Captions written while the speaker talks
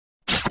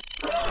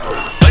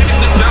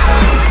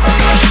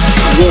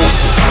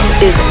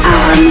is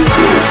our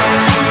movement.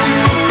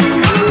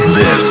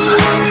 This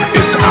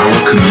is our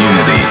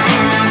community.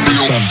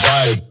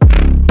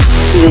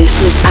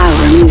 This is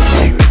our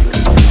music.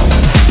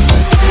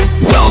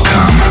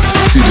 Welcome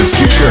to the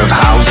Future of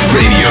House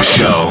radio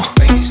show.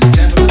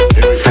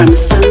 From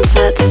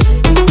sunsets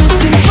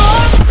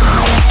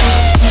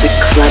to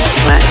club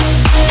sweats.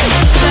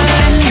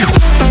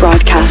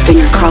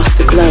 Broadcasting across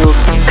the globe,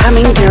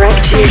 coming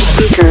direct to your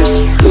speakers,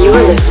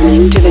 you're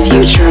listening to the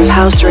Future of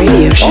House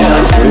radio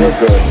show.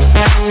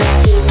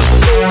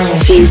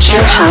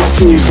 Future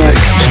House Music.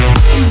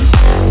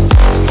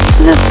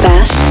 The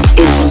best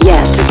is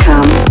yet to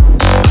come.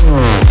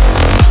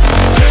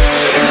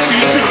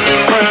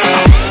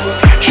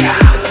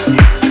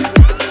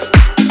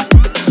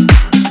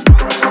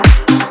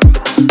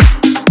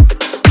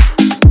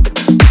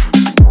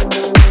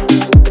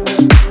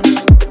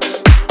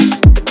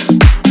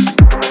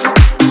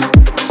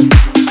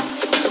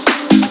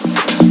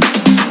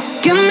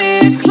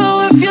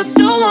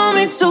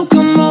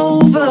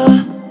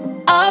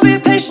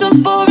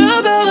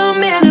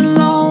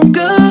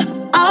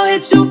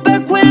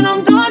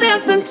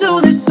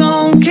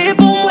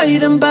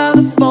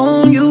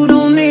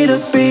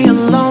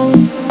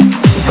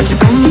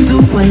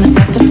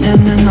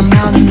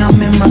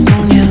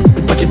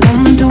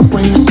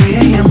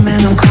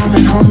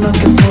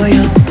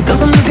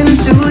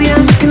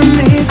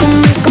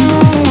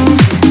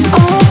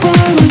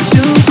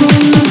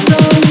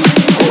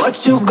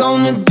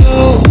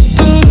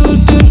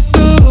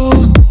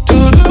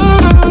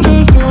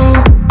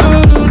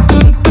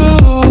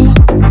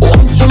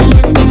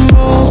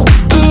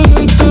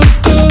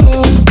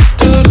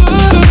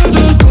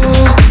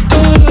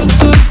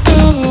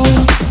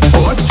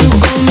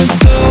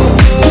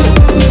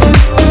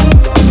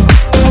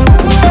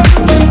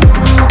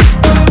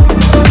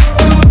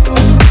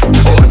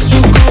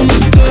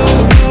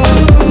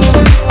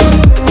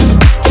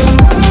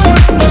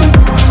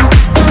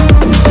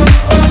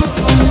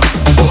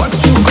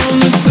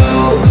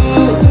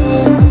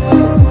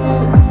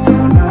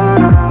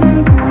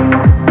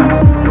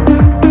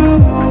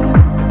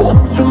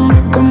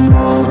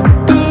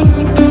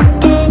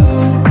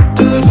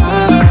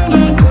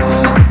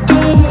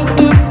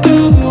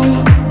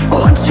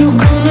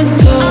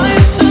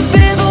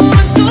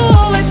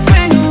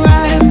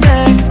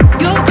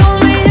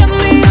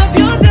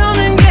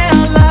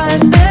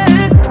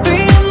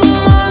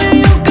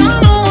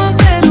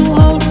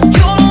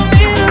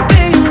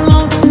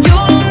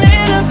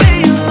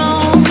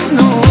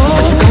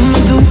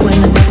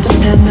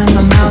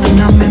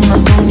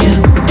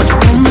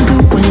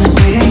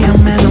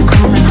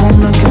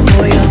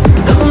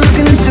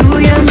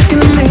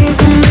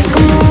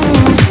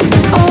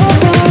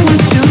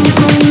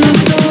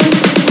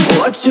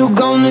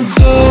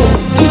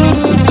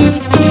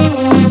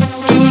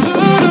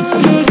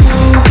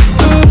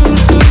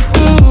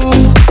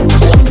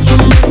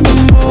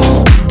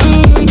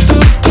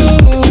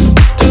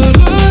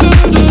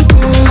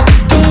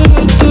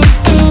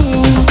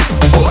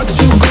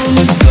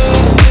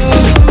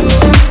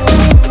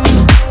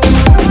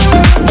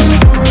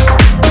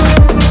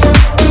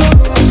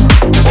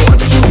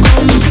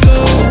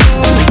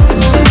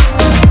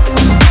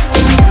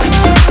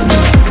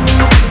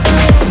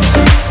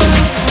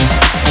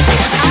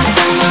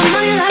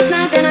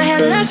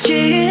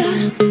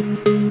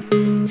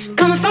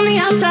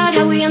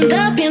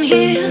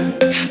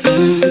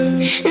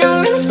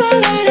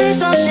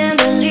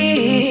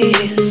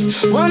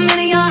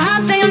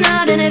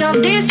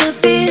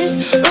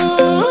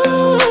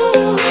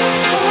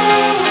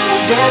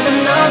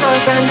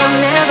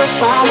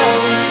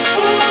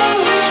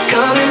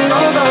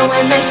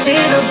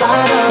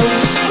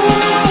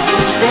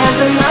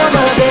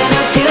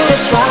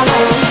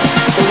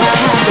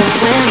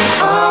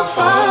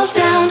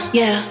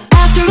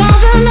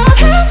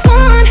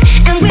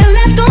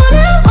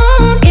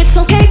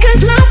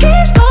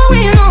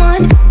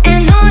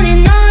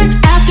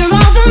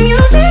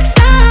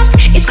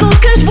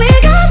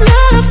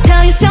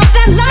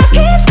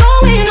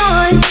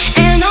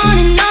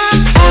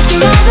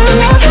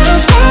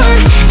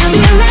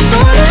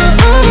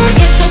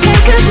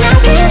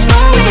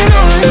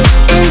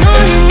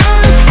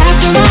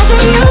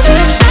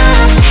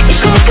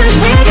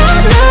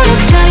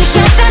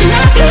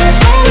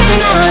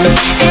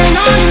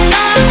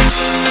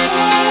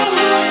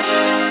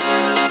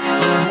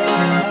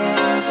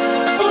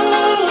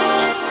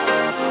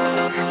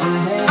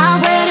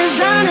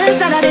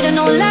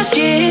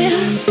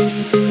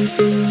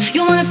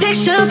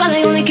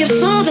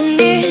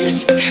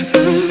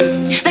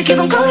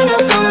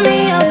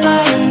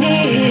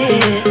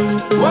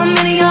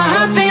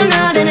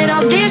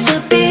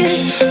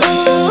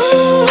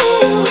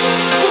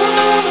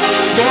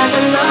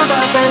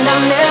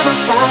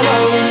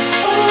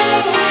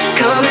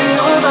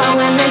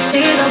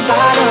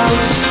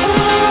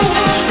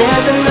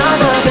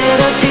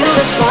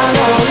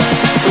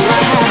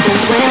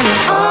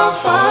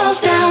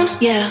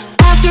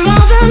 After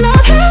all the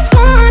love has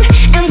gone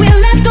and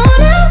we're left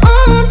on our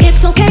own,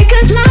 it's okay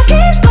 'cause life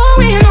keeps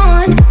going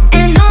on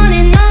and on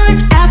and on.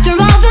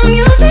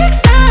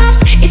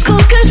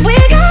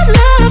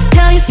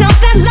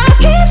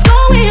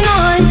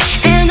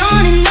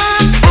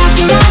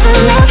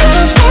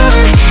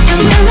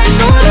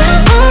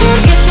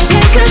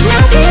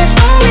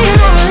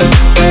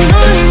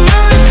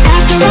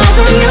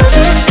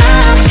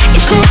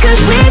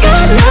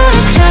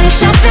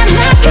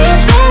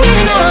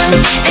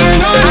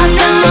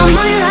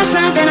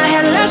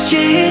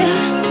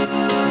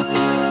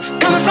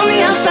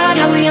 decide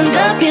how we end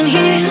up in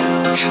here.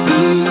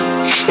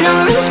 Now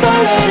we're in the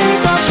spotlight and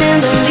it's all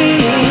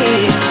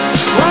chandeliers.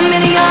 1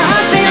 minute you're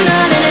hot, then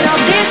another, and it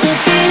all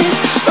disappears.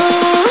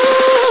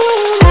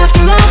 Ooh,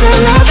 after all the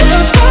love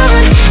is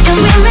gone, and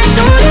we left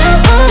on our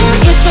own.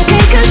 It's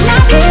okay 'cause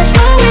life keeps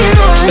going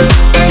on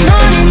and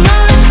on and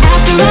on.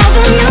 After all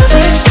the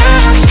music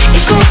stops,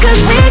 it's cool 'cause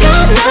we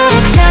got love.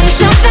 Tell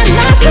yourself that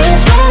life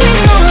keeps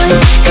going on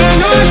and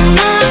on and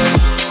on.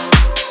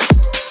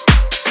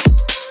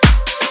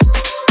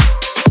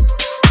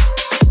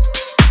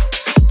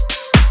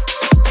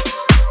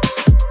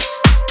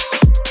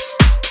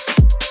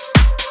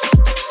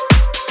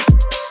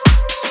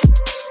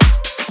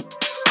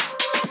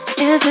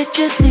 Is it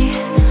just me?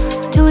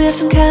 Do we have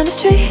some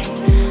chemistry?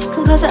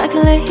 Come closer, I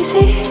can let you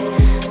see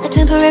a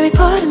temporary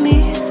part of me.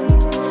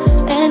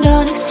 And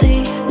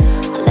honestly,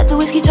 I let the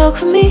whiskey talk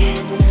for me.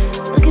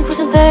 Looking for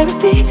some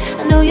therapy.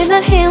 I know you're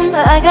not him,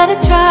 but I gotta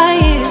try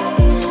it.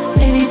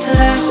 Maybe it's a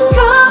last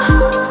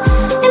call,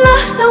 and I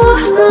don't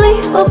wanna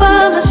leave all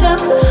by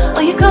myself.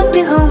 Or you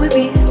coming home with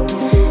me?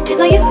 If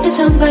not you, then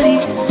somebody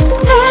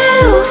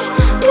else.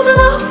 'Cause I'm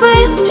over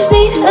it, just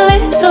need a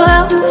little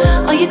help.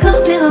 Or you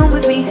coming home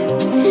with me?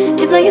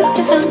 If not you,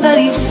 then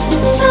somebody else.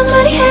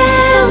 Somebody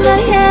else.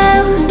 Somebody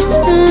else.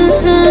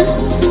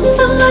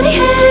 Somebody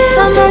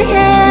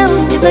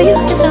else. If not you,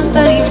 then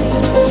somebody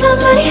else.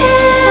 Somebody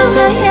else.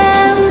 Somebody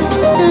else.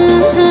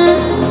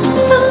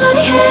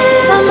 Somebody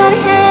else. Somebody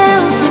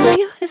else. If not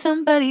you, then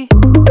somebody.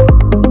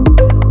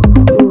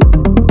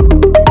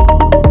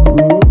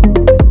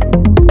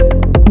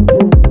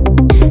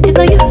 If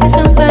not you, then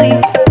somebody.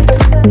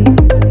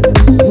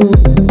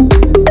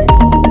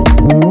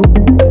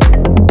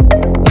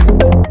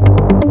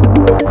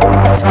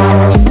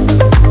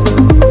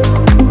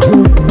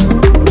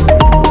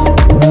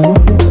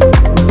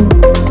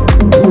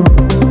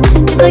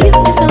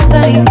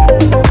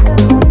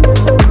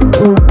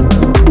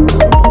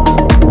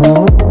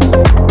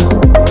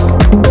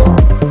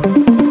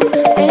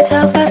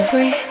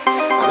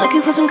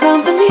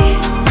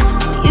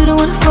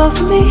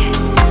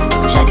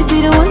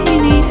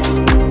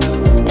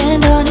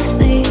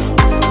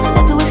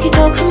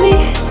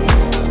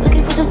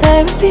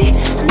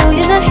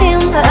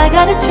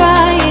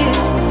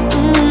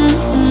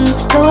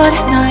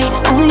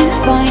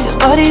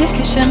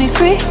 Set me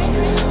free.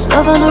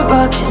 Love on the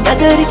rocks and that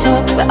dirty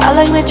talk, but I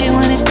like my gym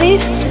when it's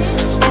neat.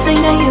 You think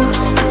that you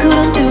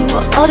couldn't do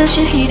all the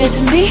shit he did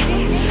to me.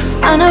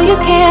 I know you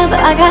can,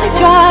 but I gotta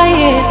try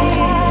it.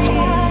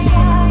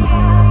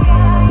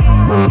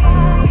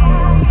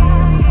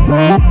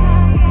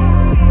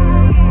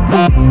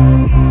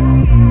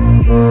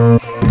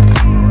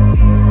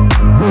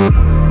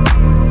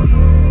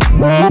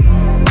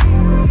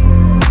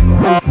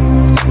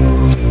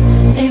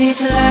 Maybe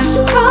it's a last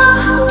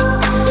call,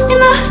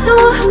 and I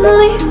don't wanna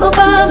leave all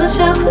by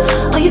myself.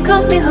 Or you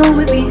coming home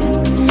with me?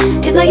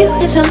 If not you,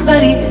 then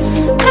somebody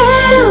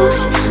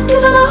else.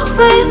 'Cause I'm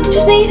over it,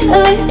 just need a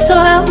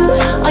little help.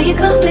 Or you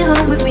coming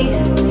home with me?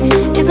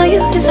 If not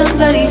you, then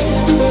somebody.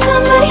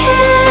 Somebody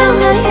else.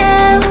 Somebody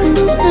else.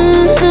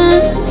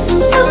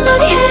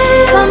 Somebody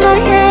else.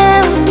 Somebody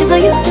else. If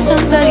not you, then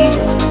somebody.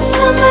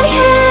 Somebody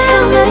else.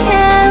 Somebody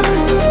else.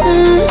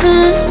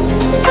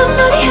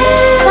 Somebody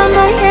else.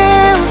 Somebody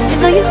else.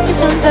 If not you, then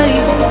somebody.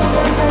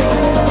 Somebody.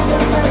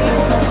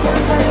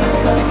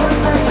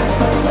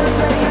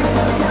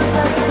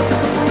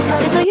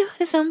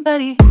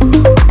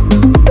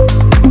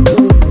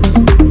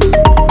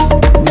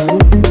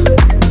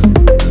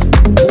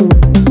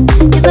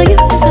 If not you,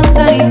 then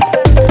somebody.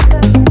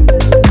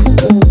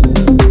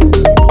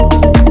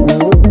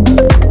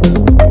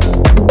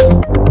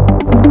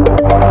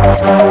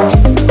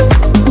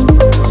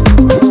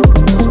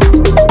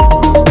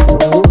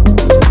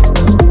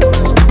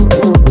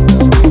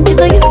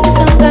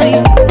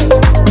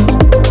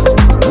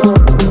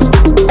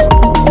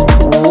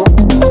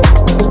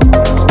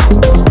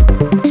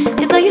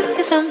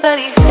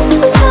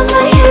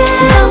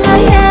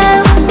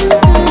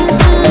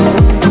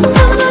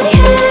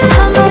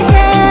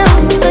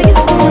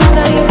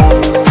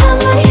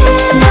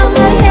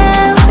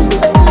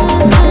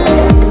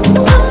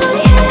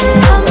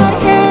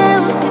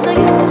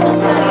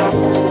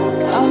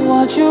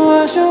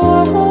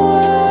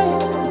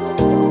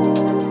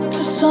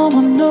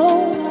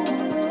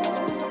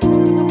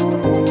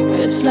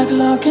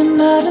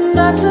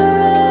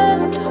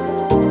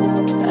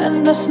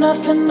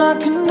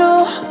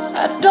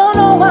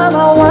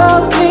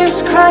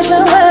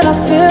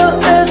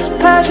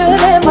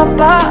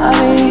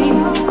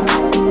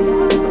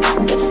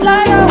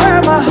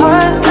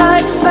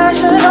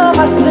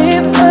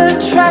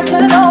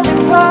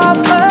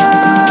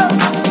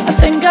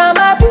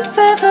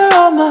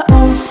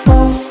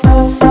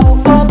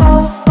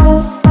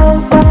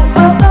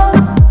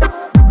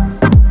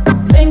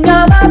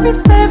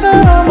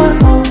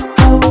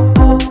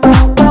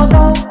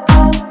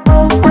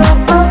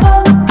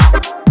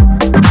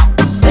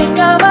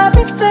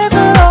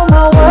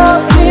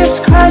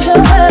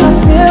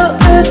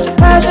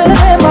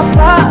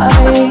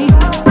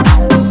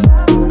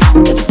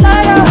 It's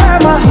like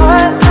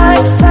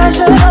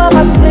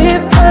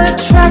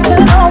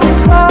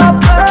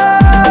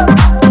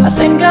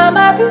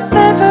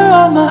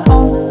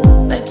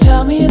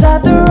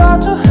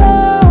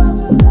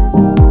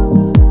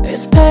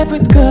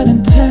good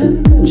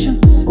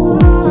intentions.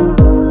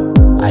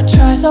 I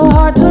try so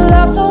hard to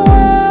love so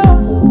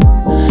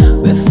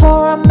well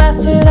before I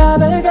mess it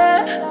up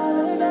again.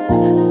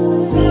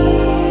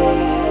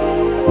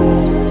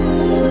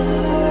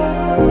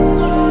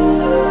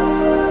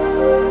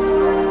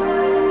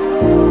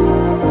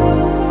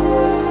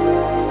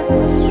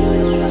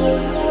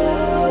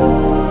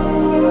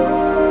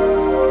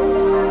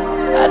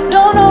 I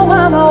don't know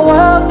why my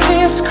world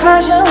keeps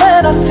crashing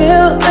when I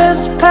feel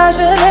this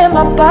passion in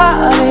my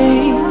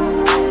body.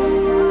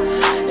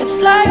 It's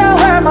like I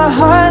wear my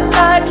heart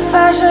like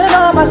fashion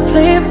on my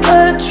sleeve,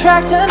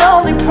 attracting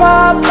only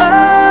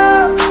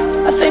problems.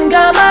 I think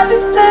I might be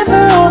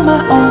safer on my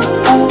own.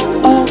 Oh,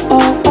 oh,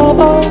 oh, oh,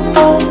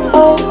 oh,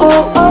 oh,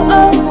 oh, oh,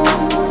 oh.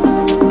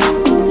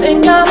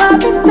 Think I might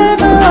be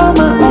safer on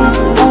my own.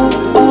 Oh,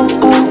 oh,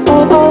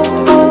 oh, oh,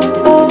 oh,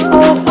 oh,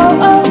 oh,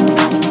 oh, oh.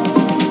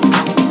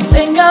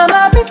 Think I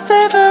might be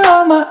safer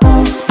on my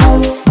own.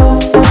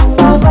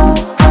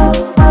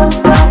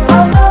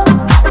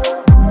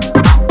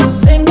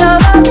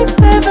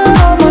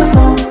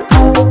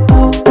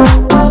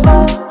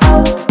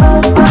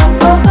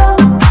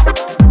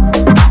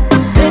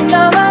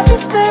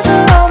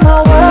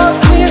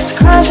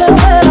 When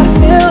I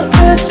feel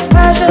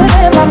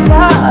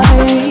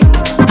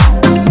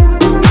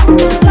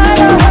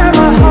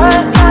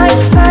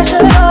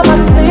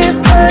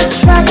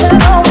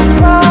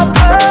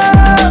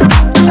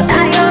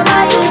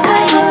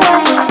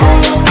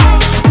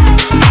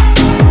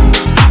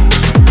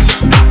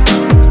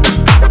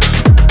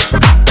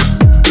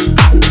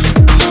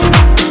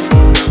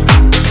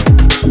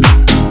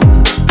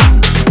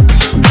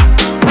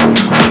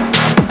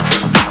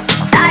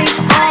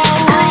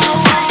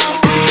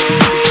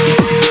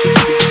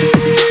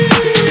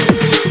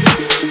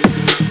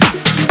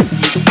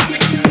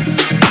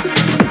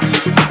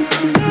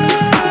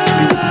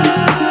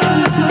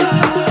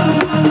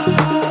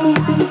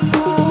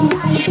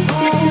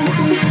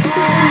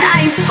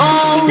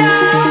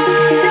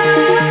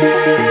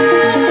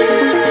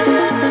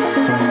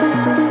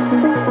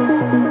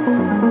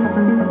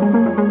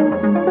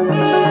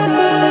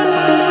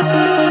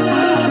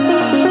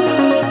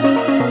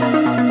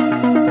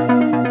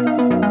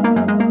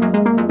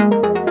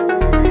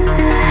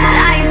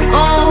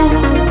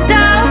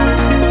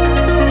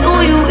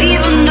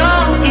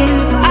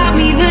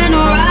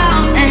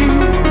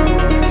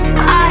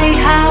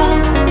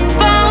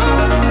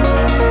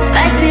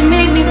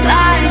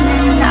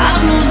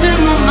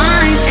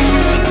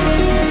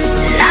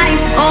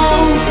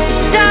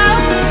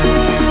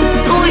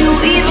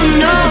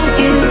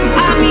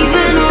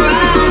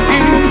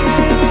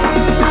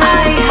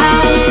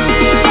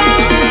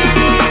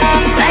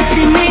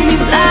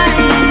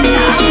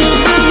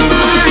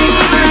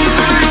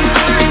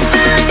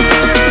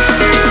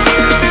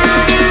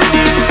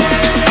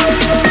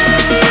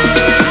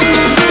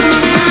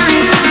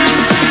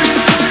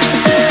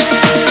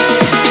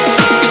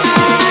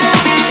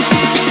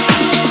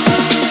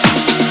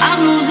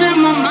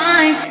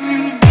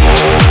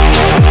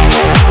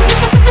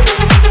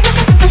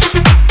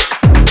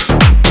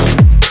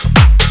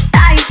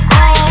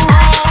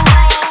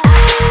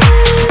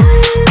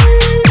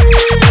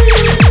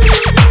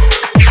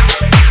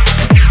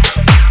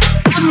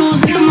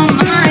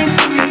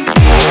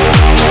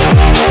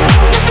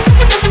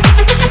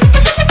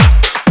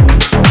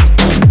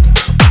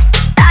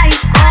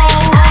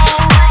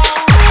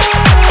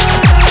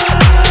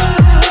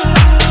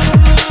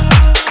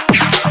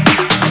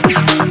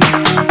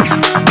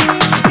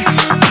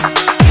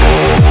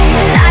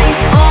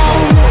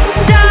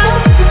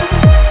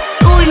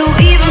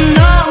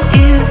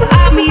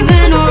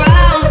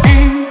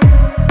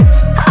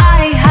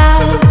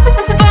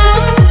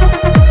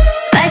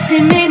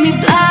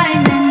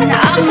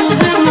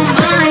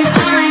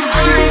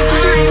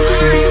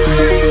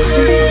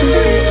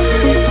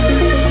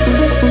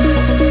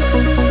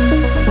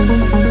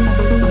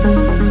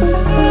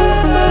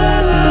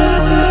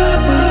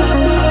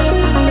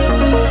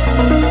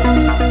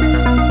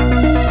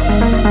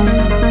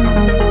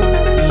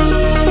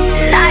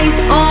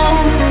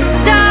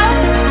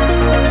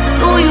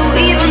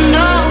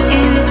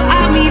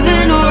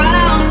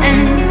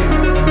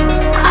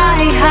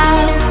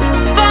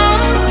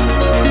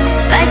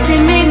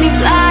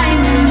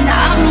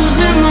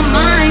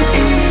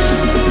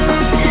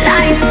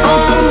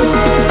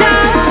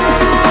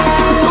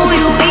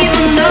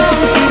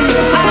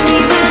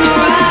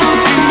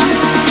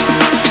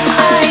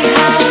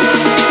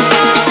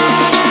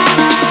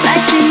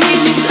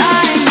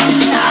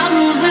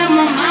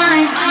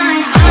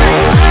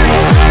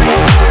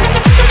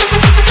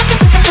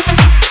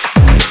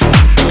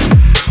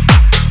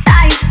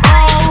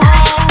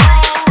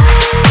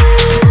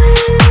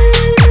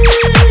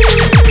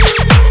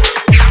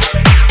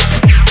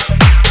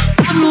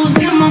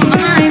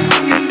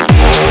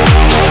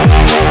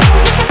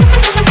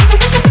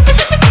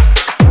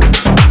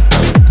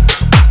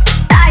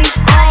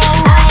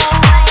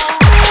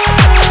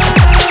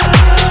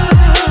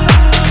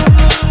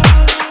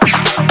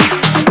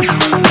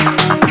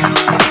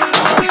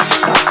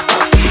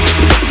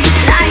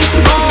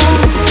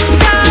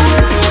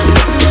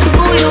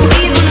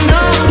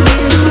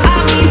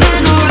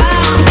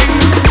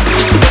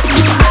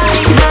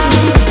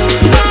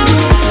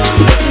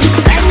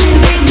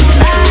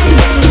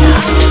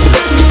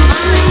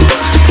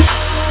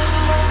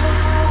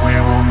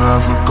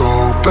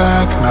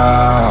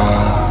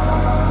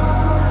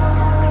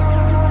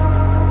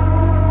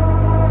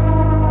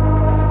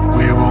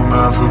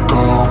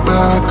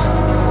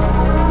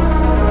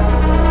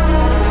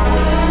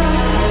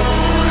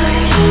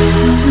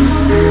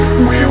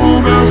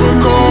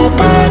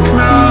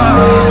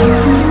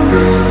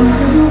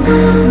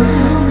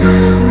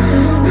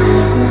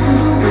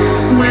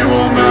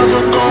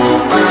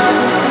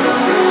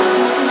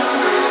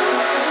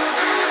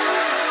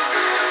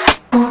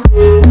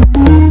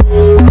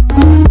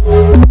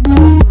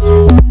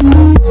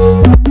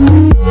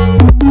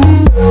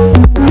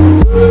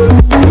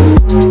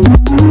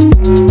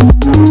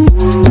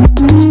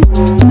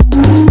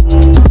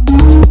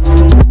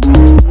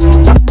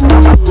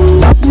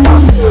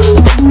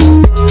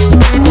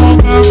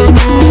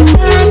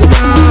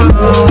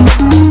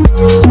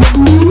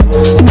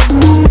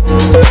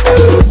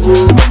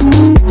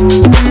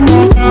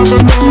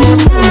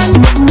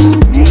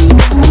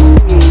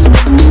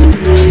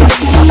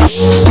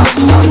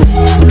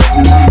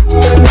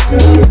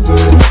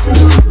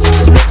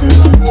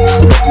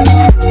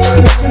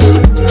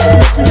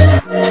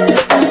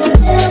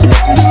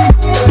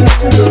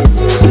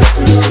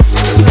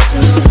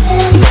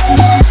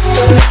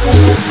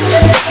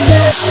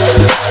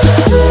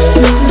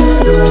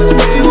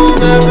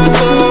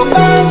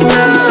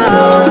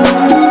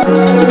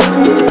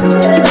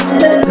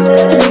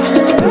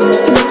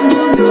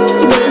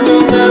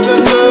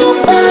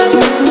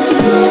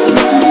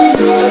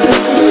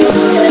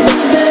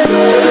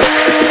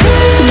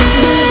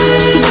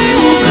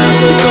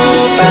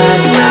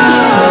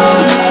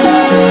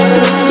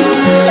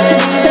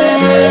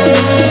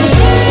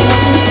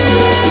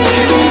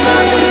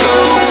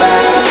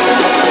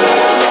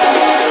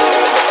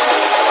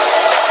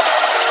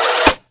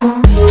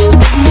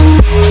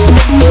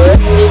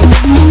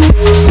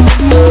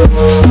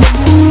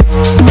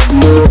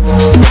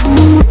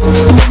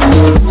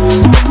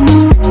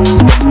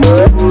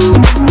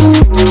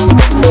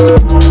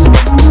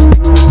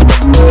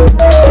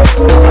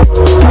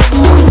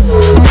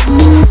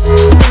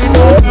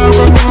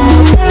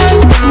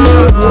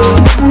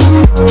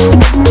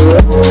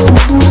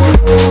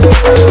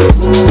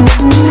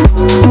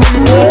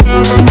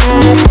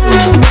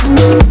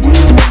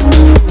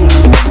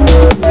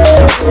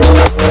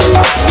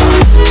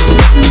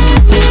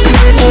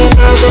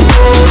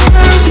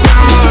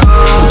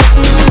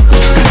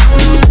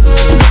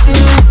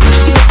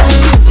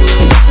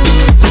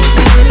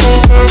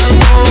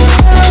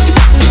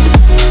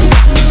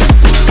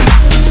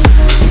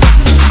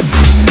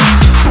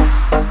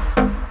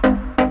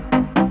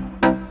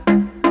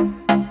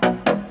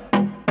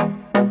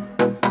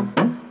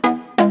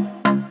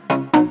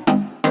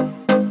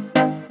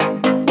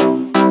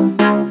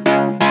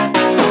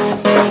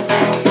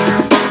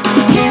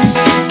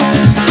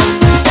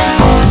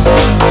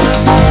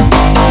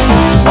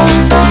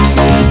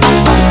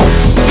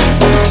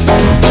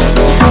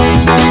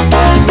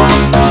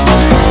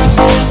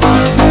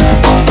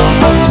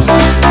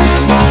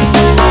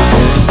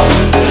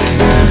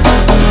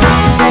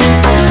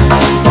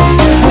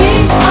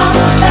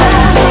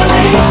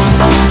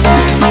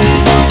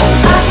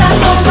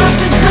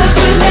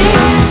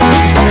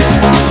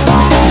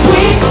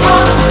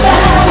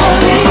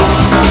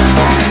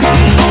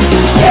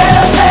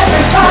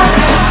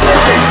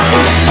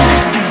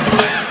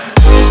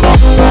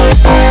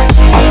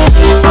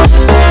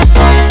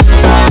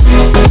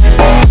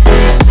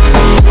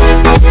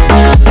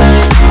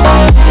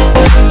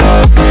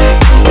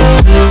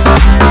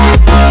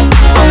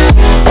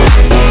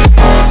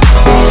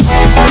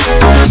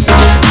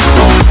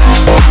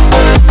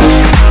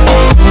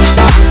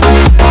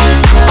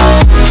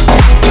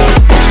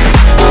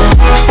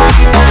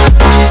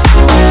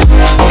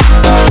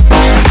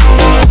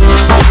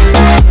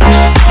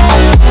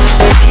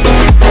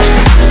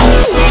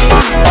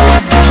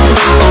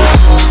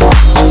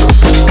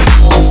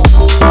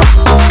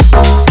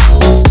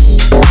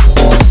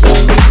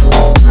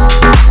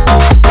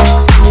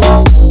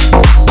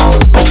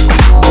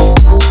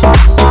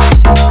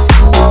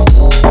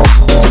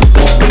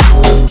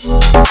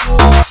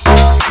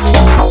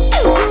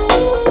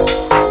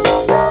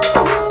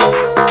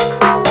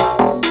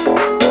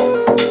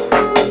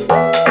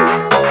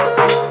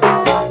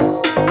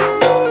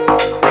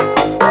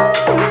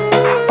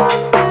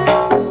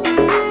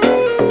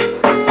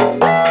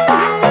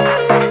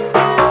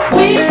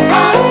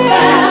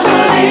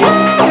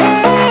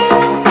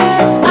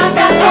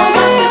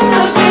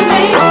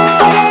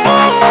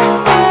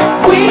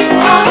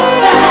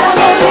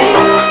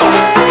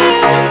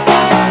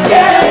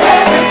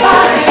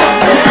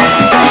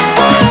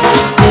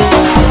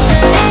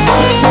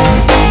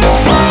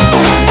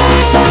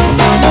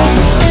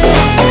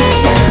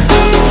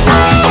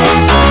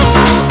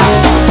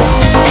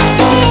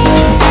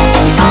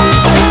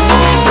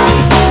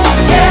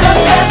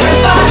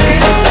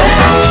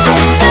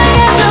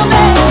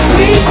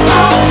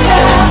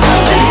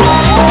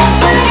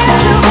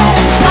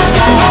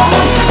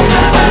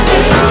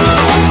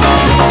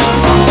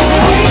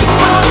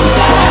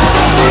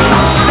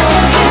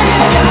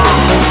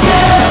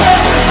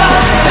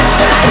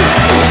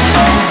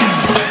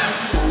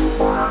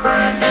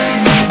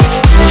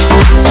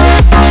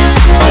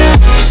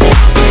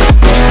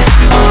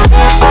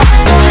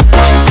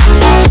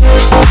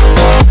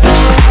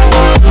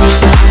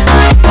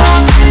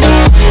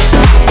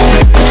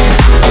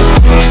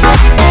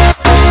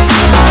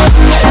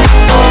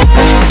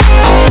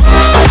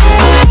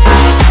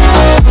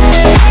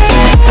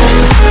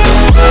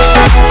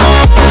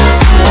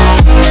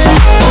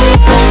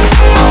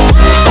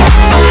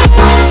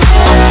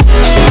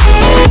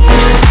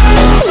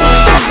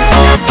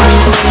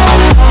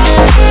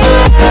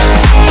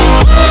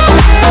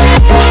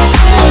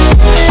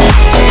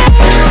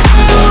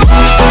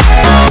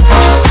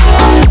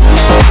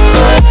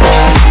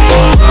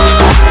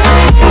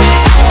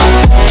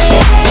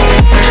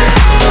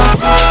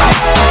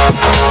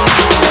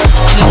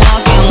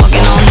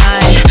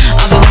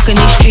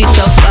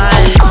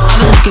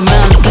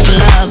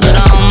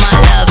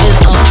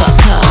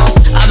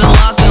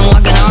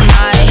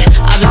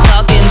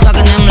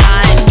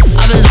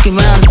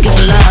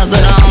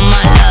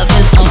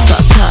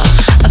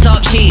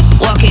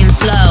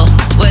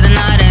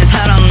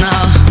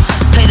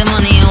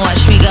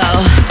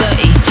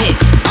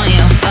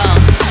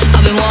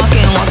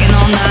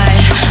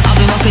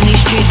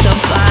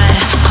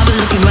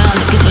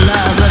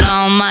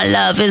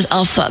love is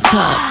all fucked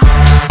up.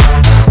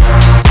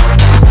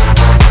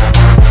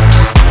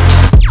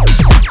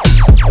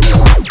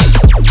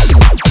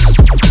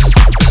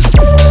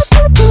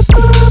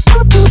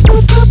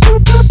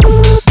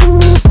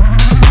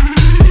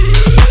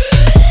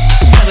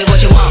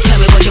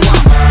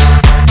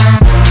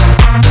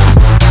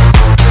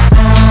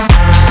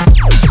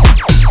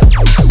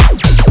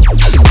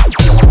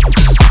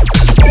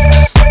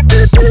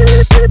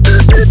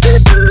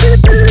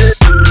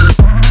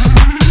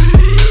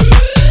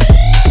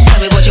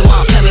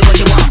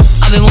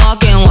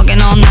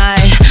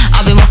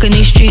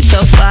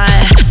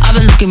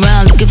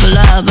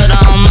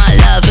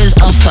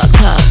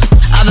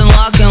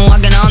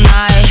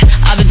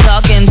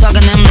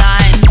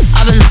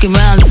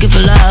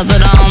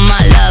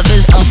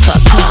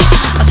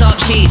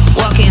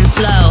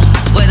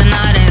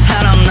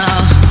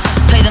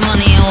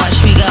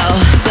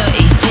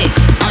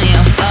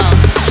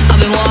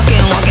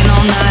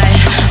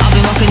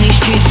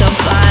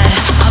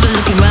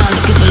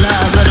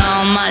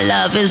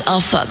 Is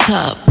all fucked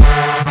up.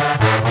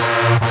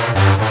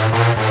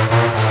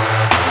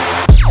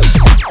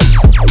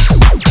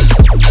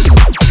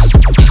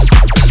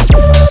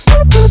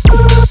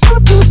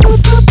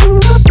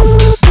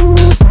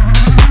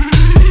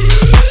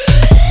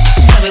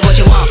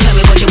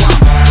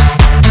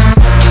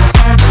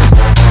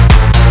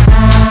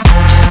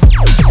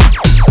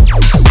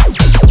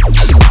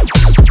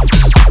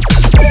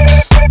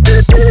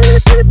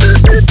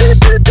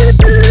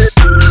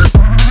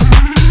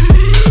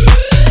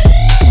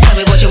 Tell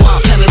me what you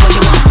want, tell me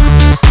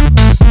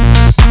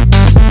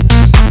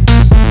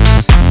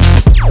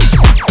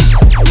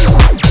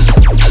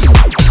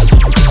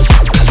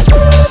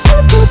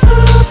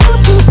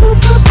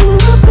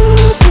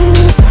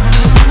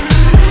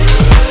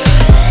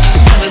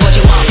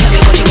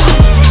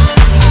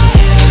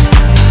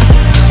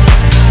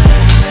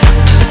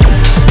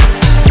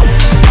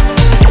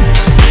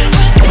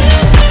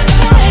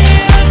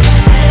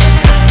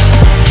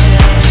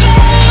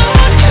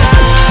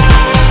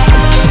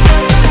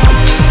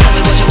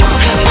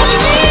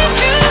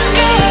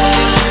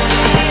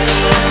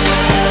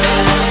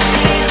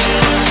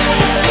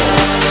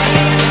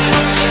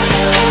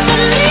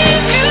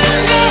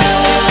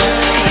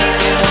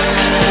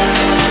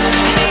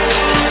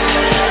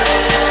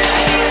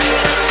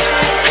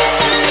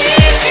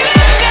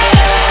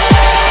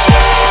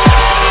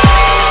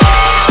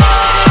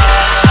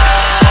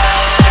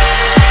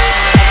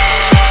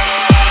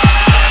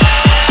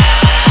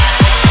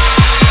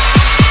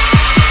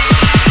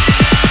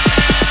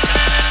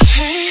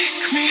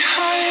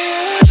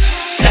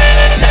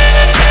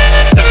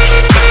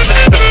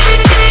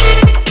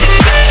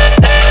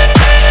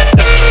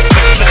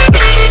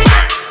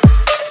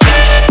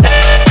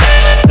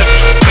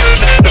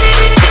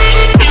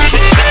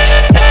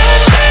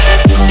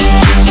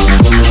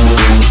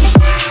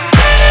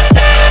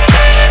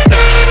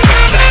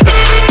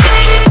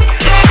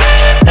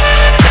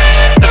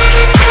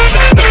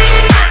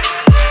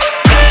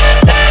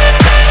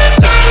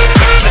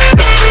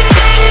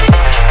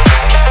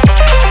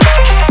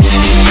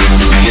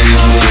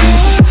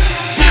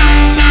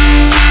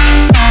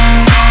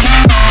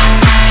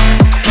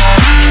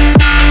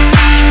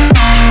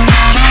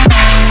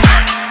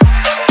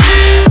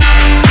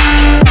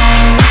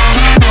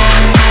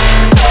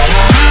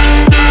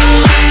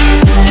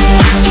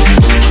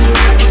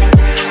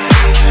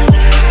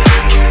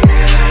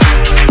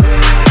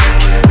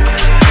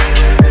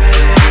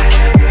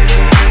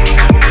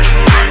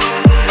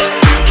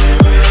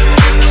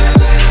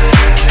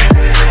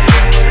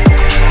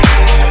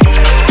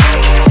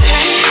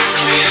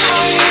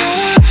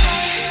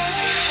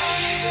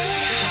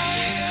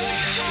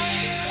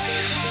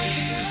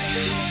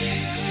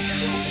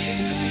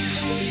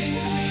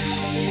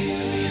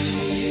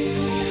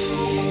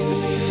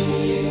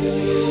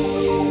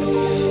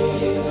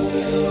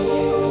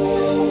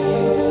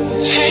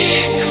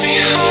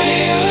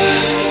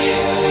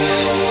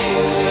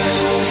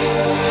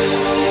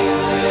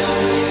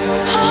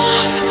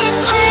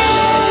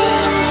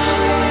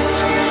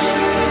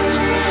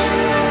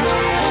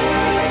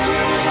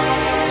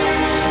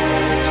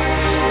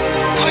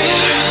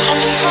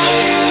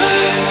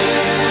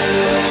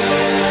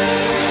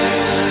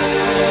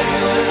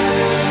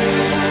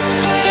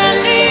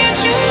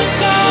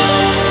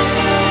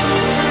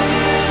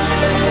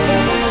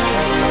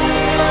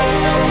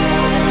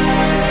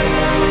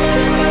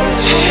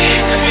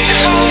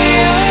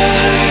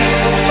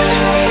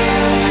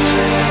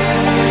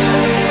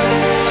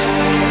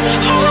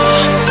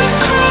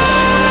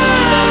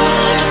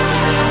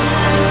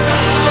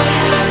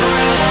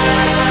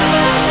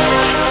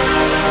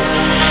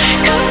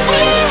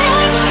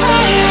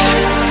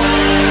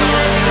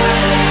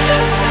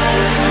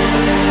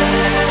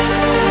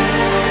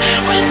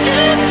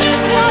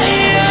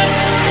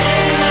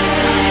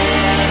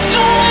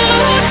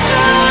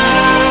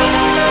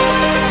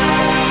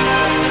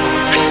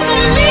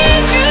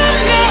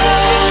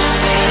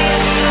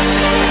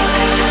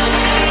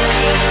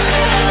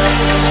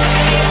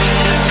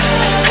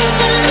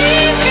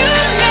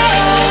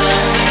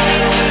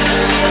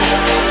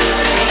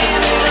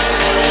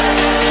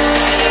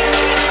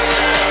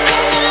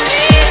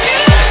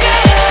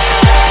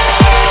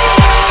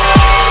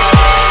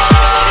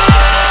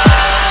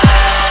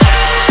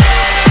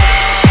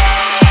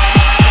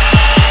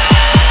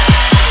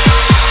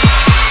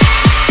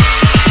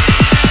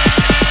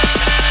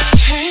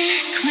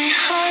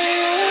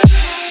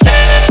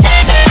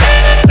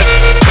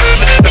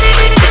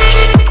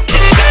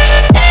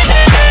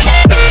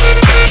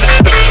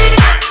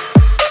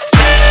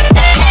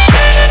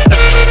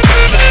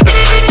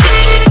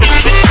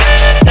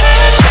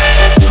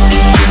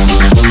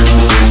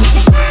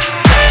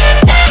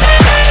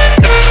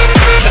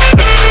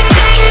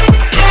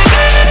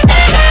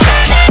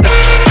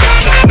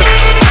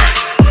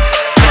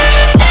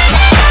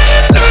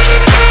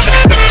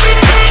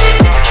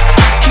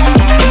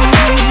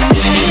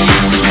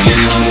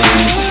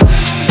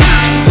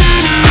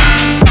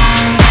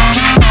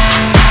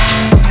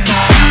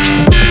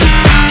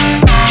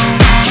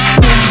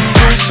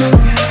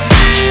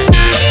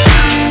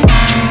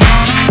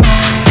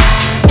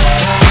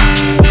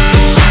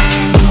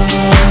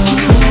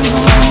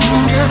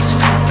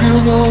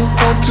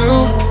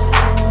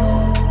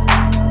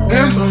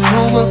Hands on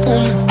over, pull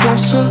me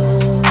closer.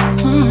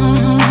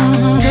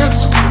 Yes,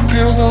 keep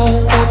you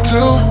low or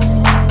two.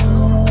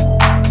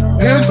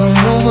 Hands on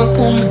over,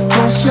 pull me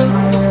closer.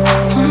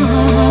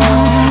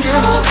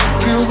 Yes,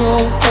 keep you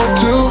low or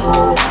two.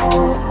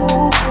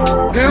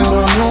 Hands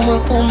on over,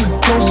 pull me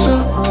closer.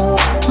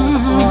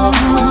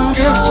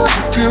 Yes,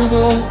 keep you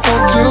low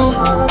or two.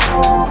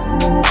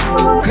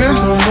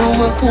 Hands on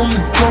over, pull me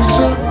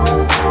closer.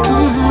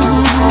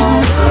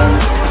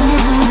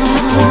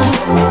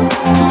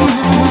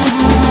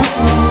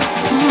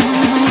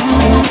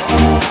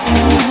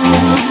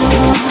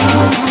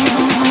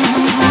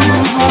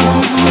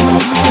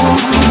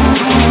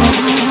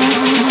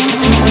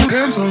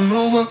 Hands on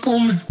over, pull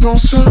me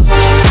closer.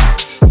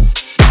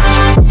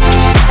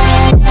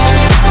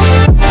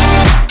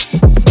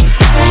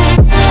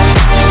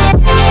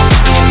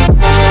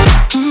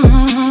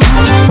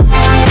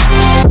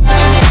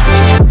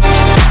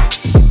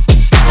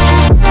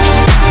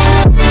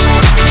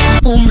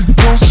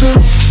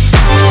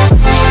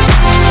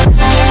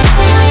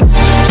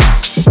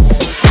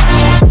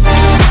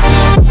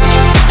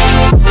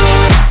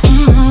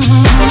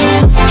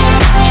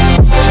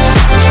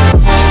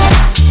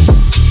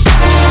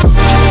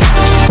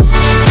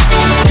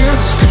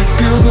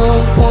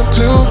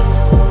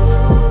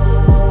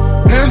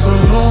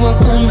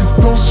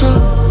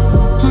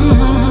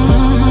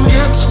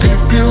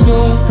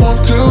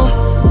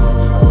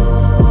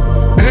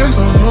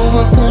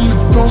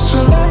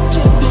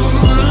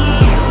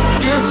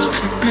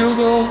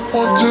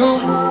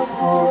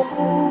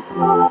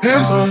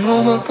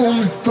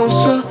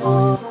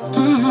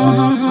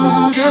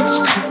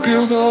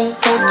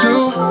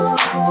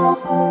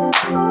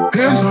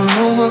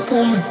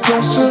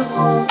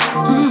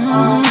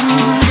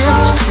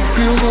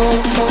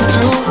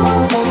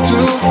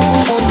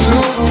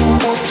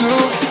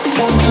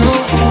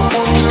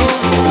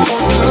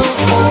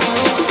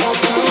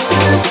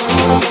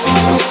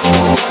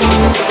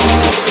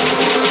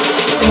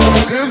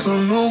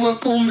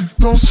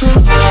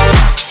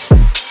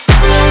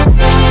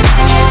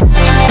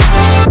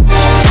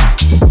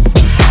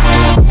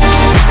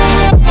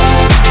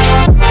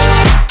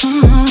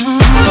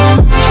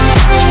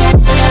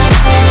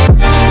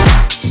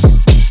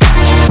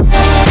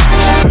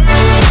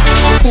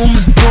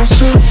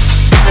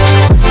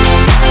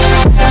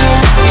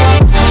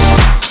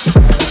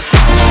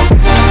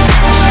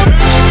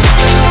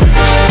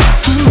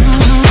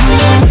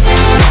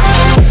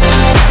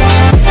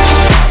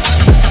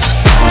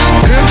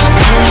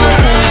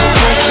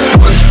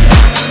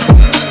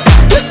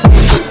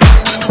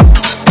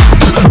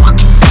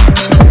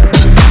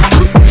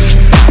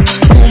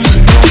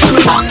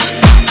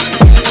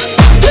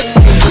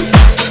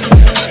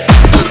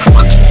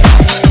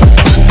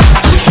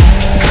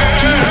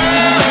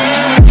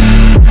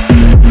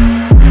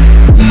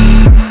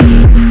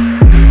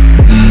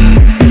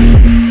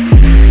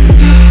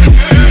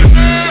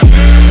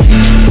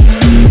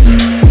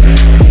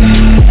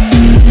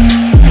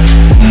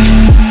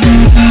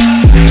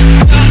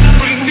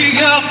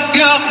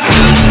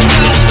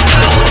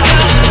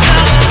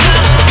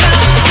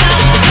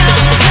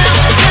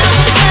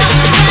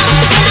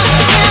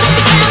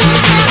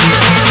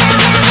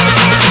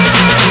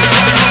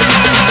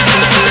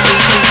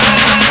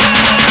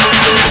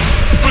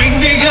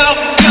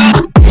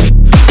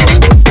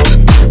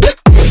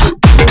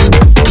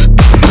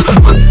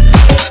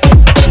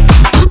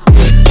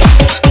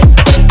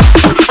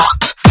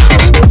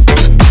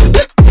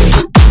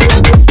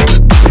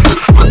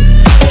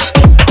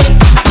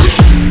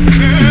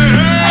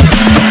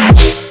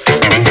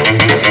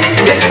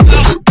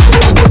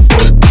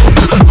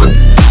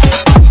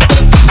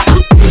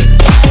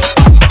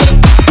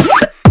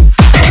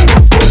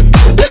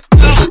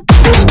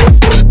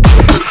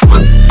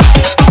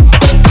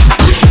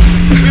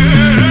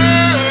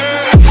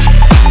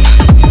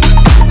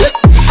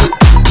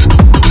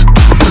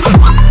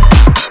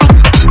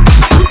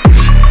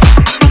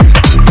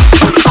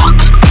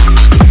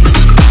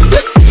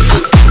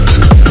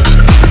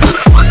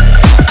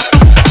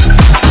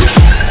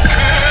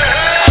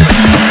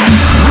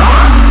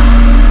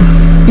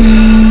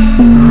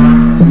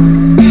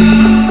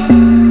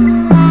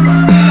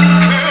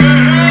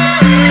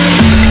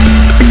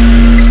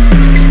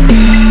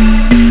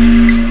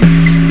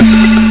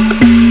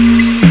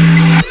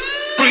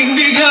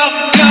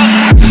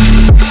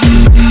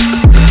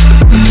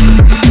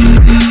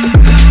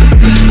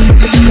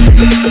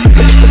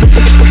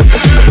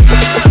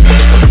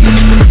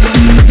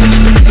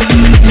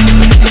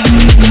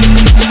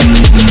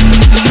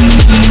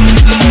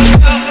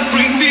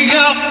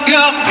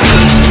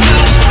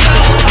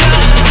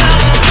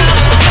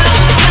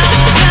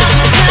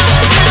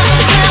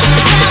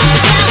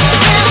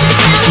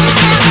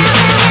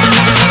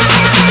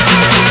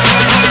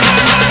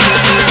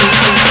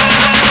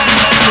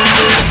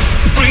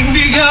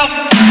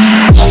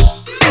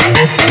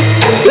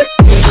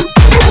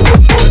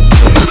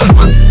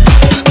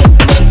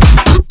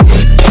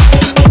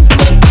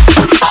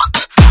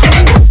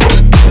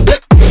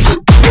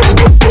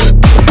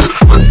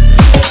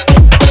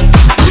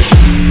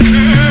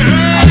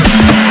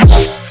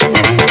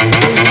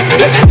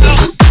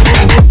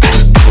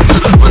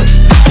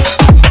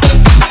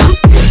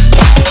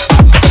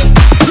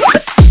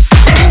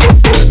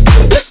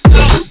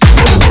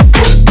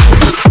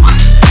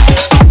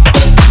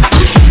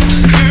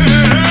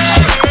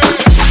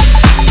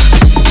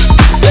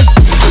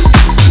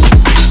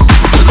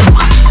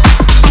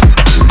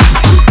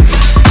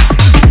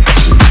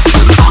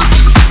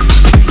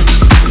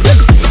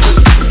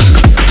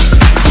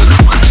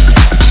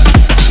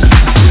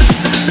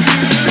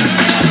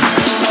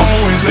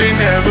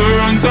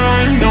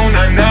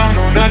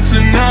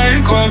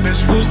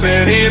 this fool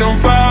set it on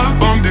fire.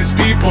 Bump this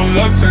people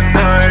up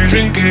tonight.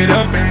 Drink it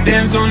up and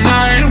dance all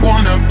night.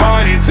 Wanna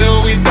party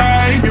till we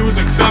die.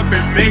 Music's up,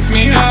 it makes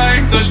me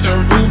high. Touch the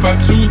roof up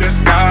to the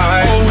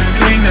sky. Always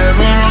late,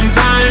 never on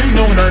time.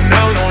 No, not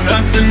now, no,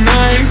 not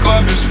tonight.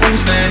 Got this fool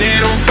set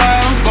it on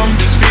fire. Bump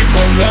this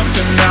people up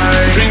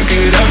tonight. Drink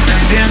it up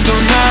and dance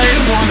all night.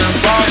 Wanna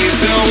party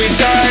till we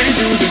die.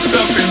 Music's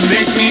up, it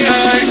makes me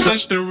high.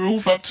 Touch the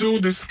roof up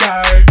to the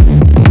sky.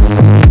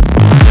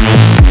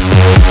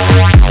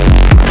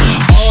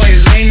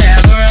 Always late,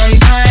 never on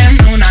time.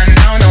 No, not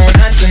now, no,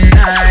 not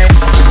tonight.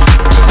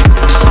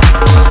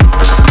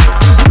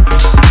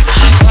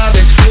 Club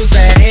is full,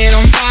 set it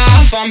on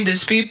fire. Bump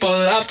these people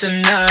up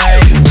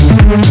tonight.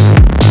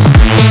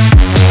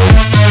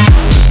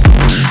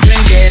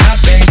 Drink it up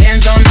and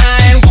dance all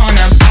night.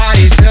 Wanna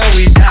party till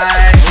we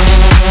die.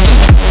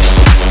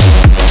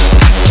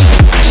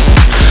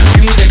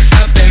 Music's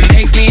up, it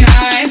makes me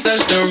high.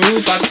 Touch the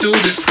roof up to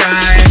the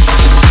sky.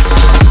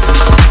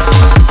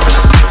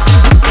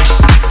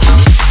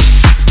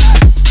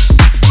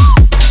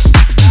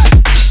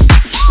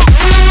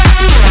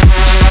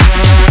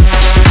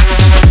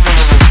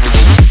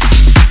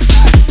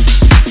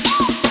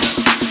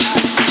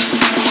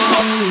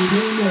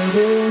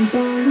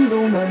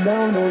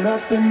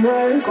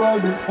 Tonight,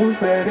 club is full,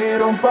 set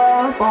it on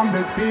fire. Bump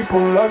these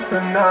people up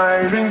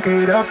tonight. Drink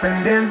it up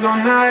and dance all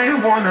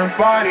night. Wanna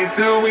party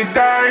till we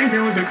die.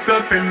 Music's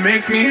up, it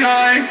makes me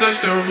high.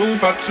 Touch the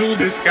roof up to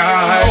the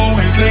sky.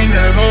 Always late,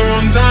 never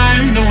on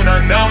time. No,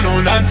 not now, no,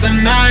 not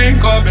tonight.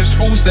 Club is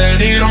full, set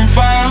it on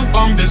fire.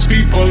 Bump these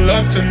people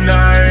up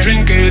tonight.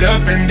 Drink it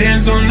up and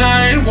dance all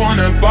night.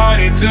 Wanna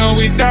party till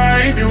we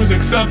die.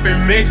 Music's up, it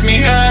makes me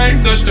high.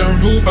 Touch the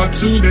roof up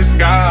to the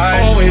sky.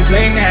 Always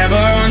late,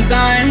 never on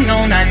time.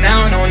 No, not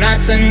now, no, not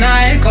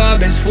tonight.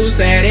 Club is full,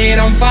 set it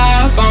on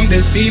fire. Bump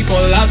these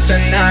people up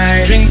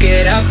tonight. Drink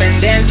it up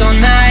and dance all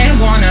night.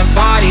 Wanna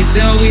party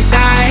till we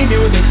die.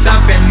 Music's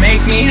up, it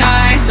makes me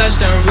high. Touch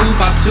the roof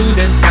up to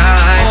the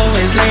sky.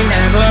 Always late,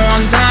 never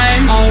on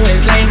time.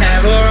 Always late,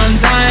 never on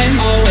time.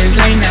 Always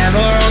late,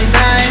 never on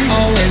time.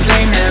 Always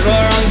late, never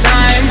on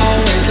time.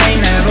 Always late,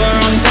 never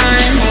on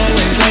time.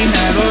 Always late,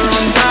 never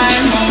on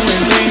time.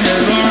 Always late,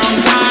 never on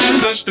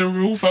time. Touch the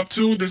roof up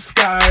to the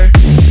sky.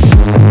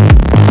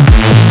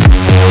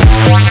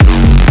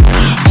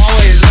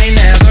 Always late,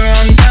 never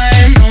on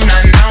time. No,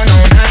 not now, no,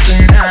 not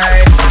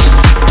tonight.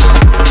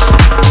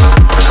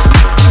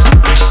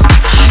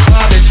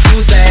 Club is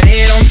full, set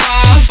it on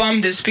fire.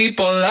 Bump these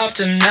people up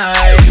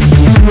tonight.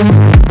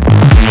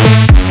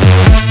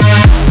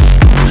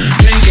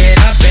 Drink it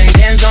up and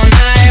dance all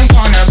night.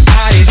 Wanna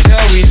party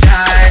till we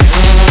die.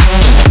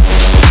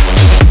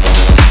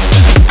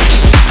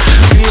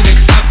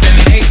 Music's up, it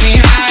makes me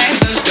high.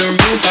 Touch the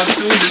roof up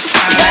to the sky.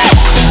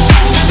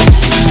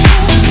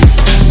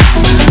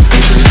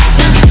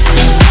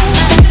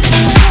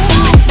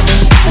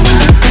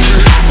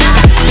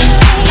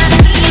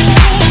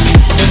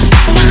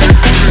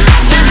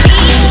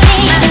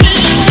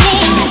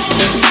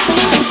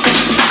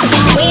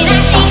 When I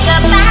think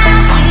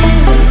about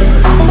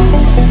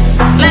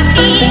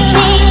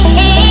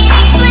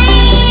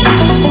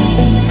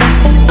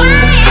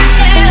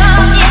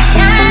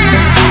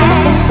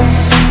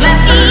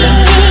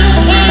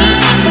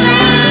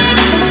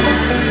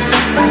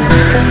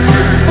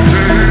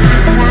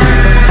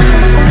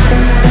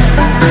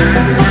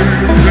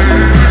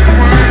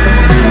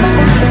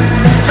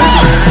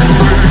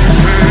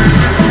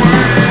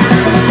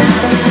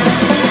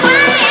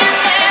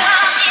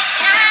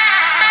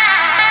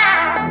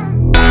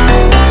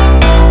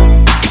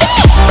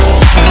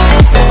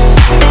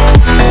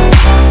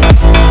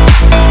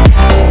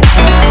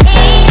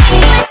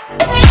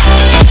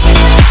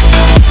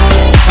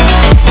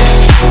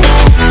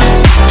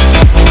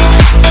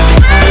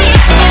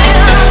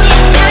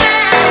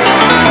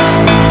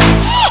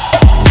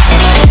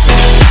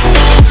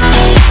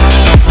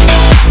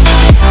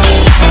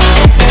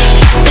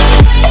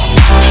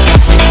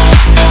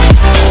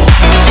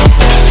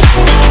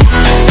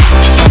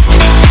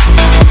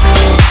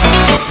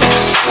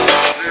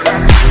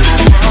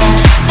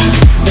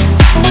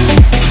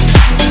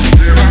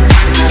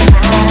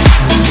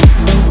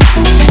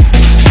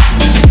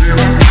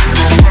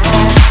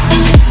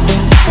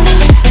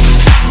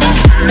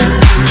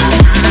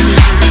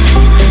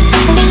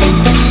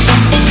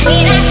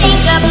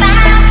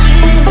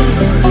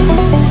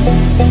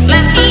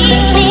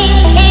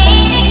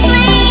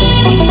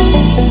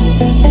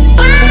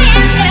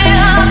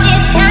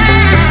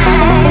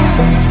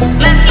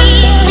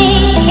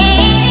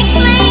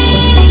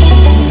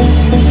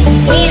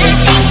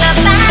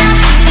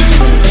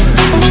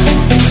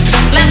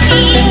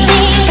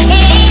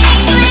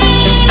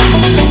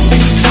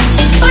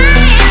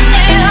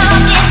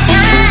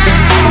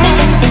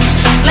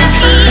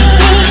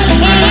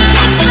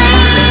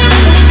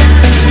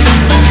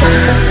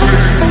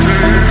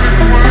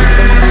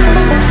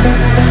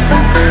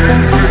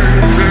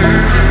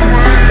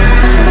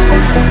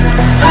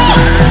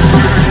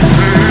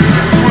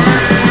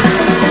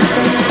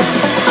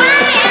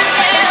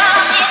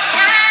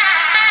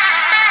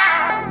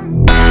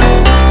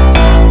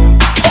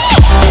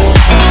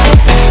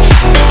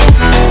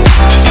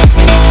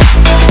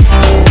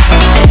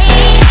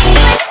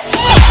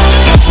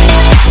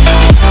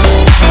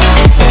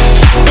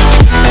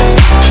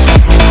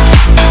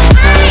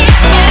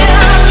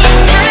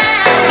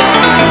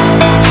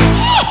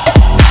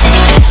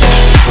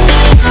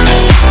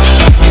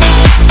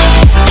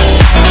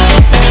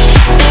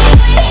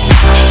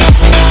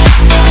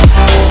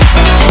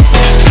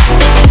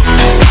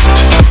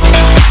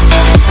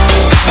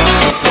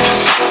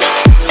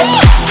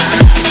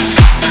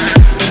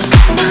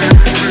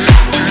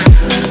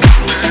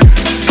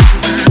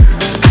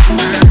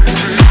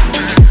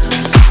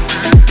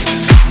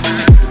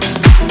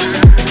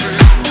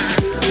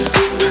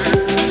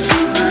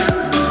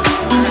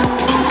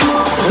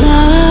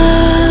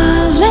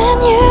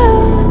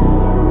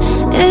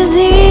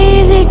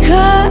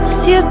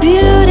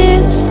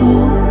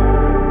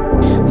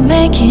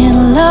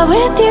Making love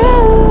with you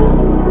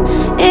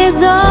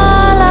is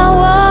all I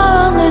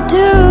wanna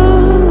do.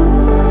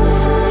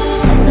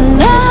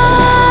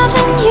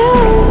 Loving you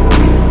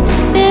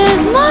is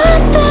more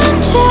than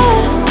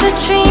just a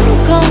dream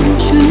come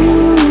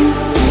true.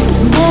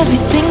 And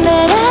everything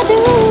that I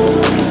do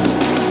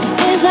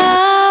is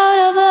out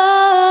of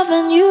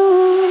loving you.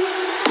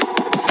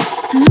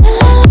 La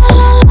la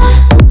la la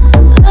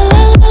la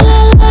la la la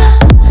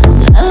la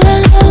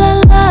la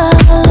la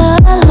la la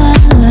la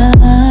la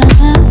la.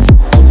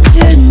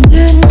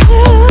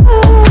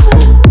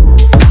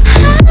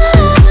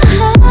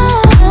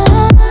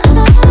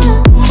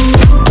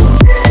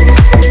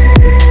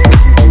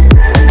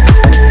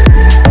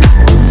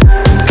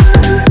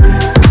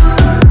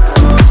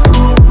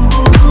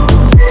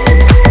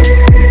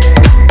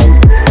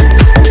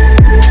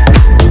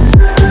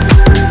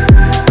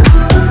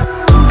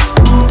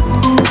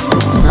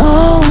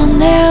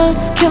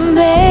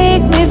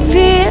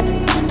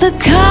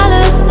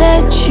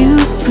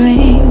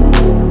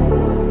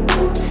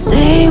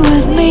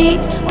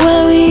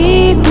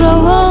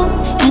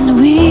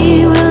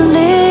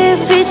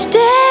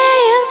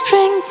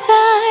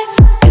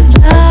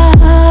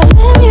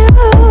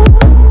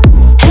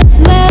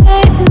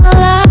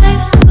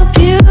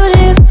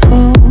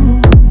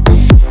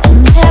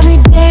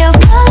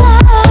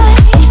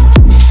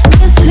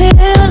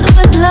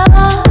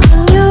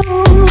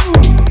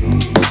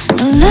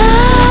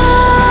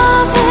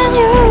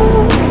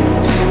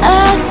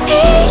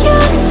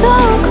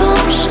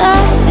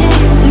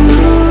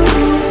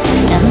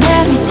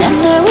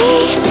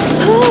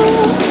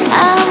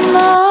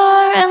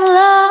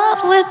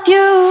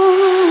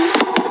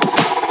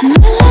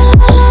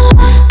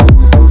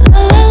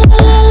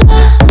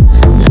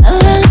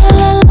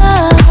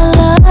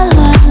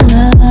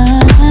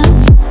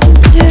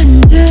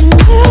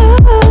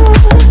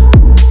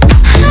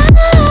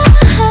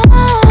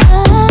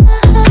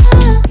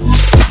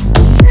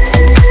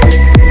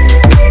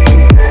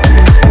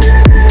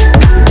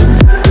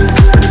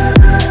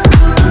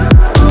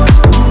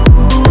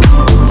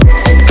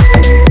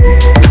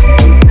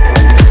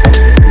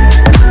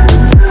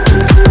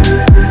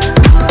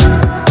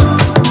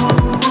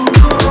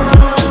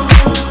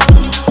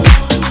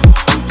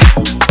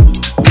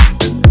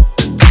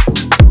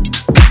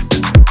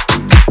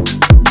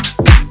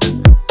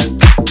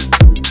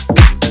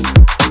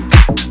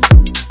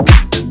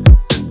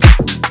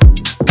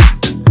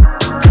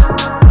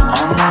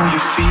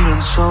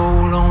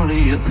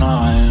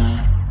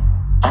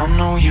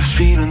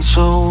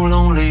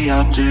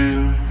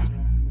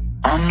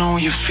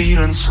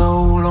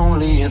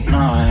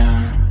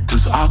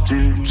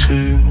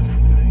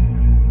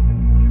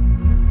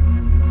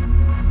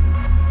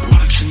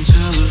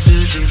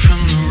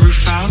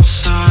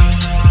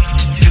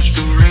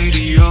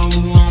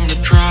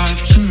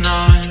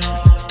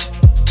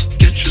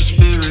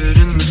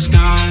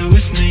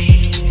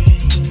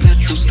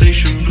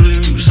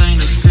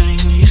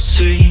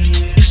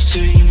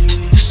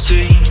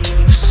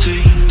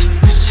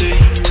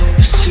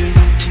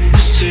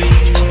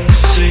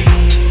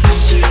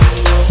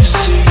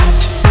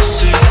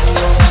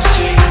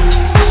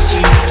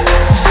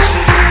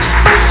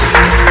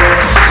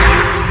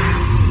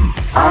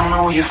 I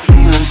know you're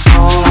feeling so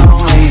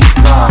lonely,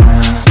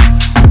 darling.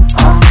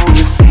 I know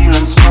you're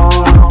feeling so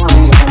lonely.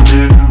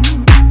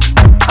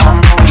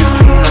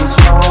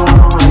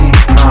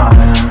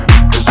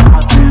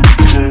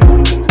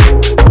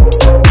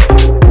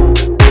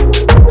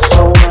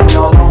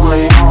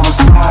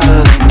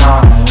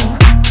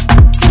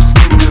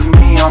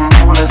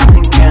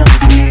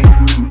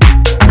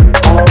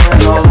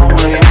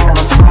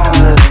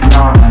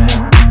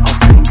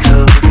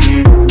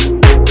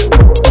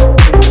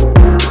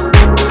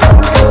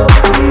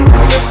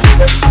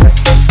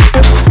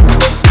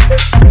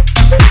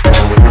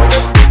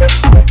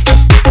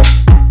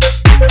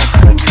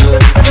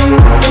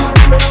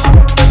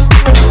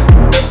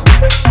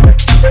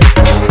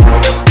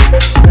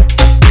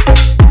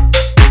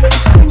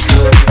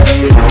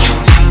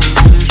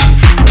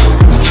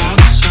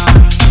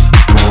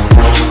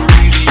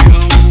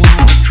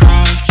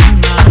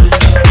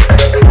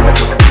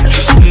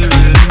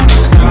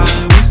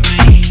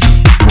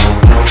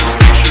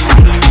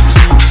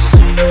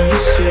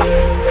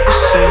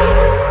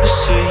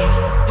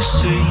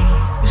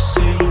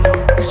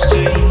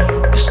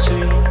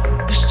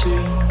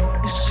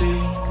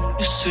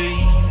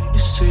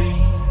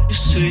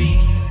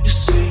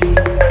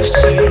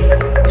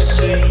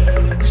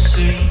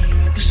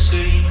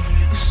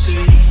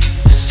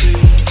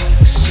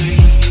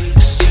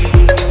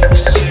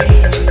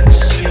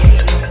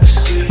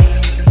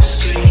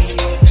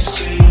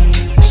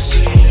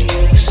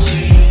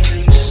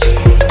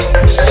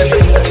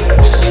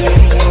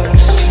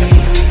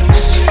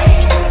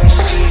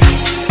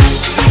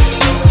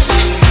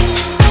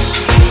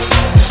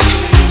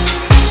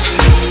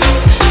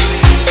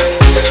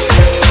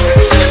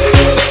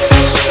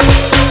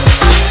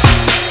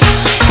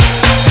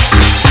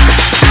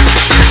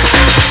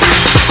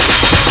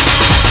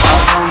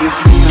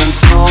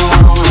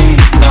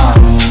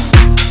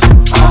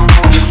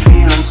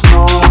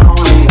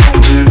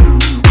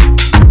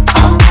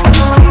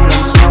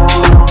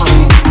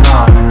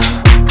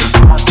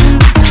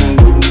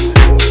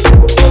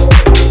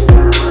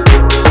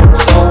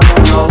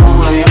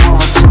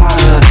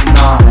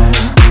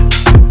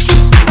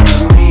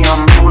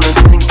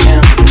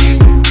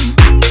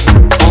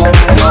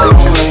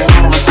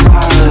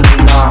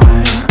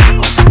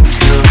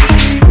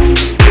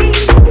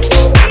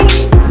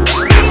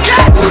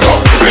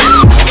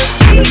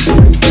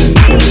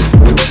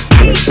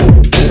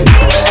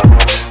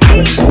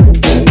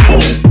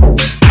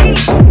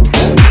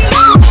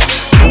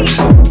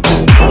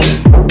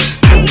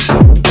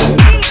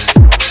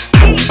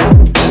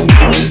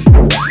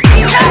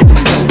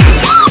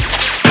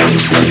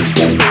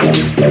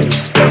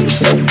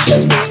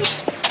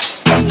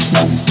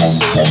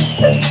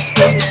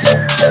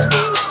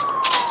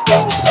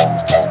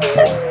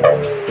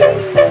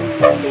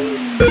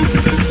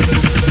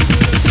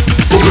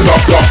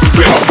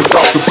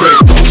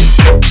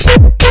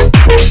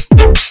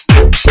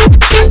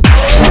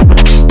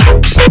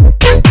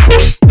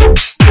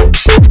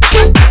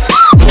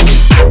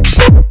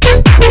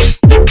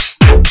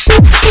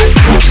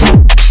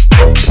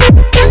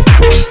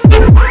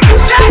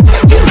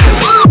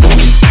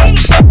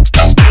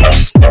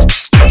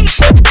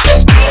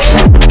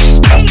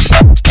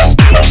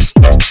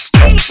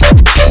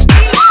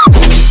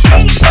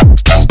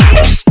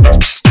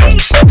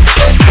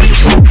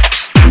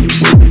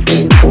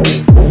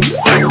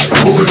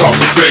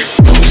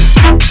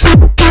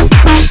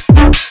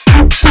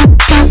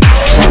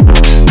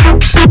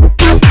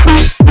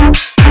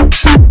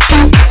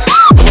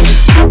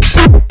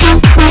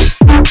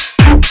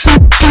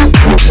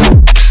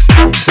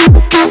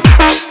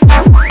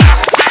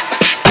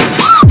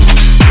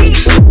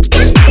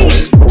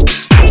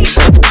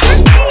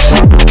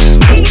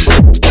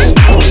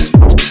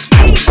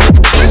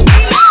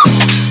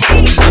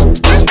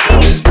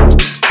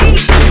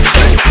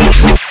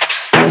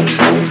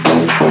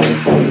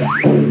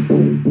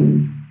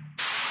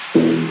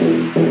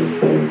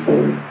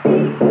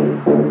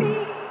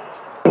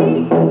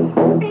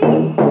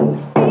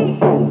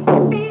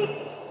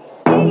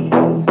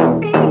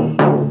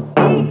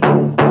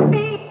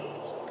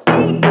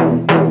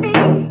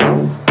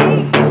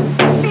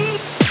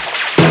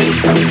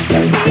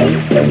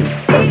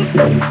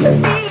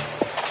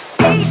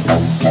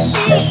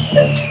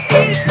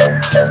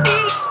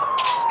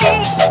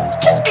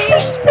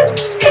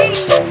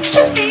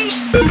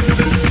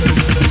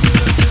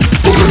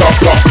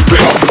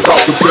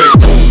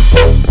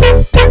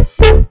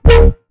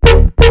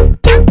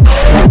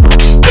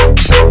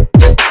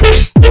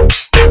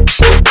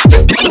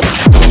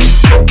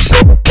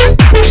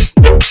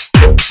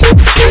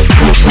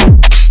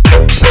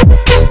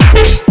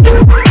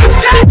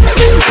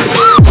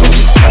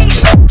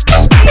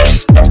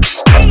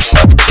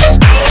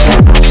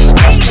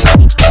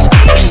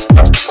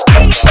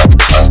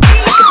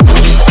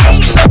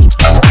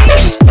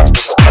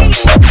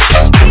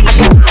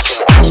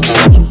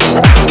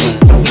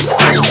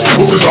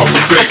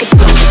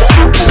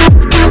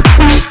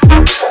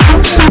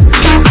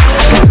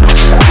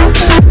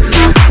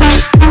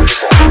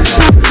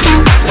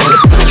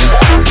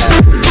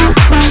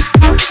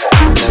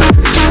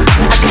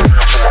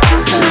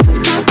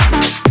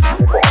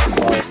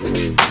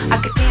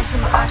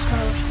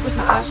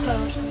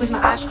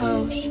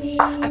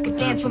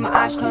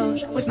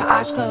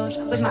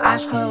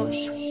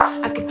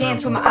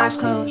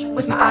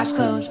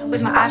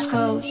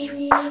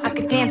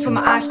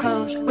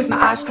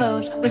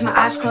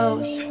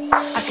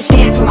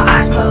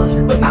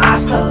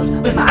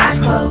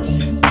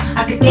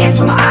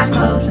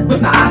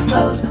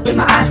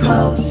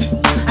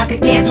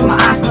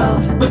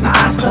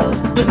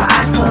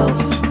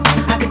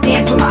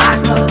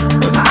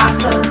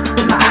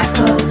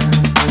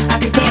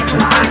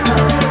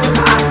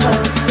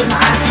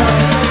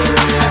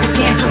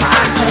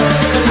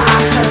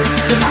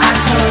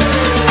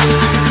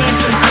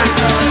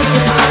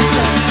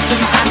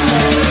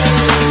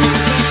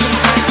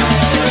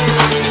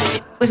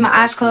 With my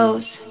eyes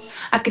closed,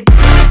 I could.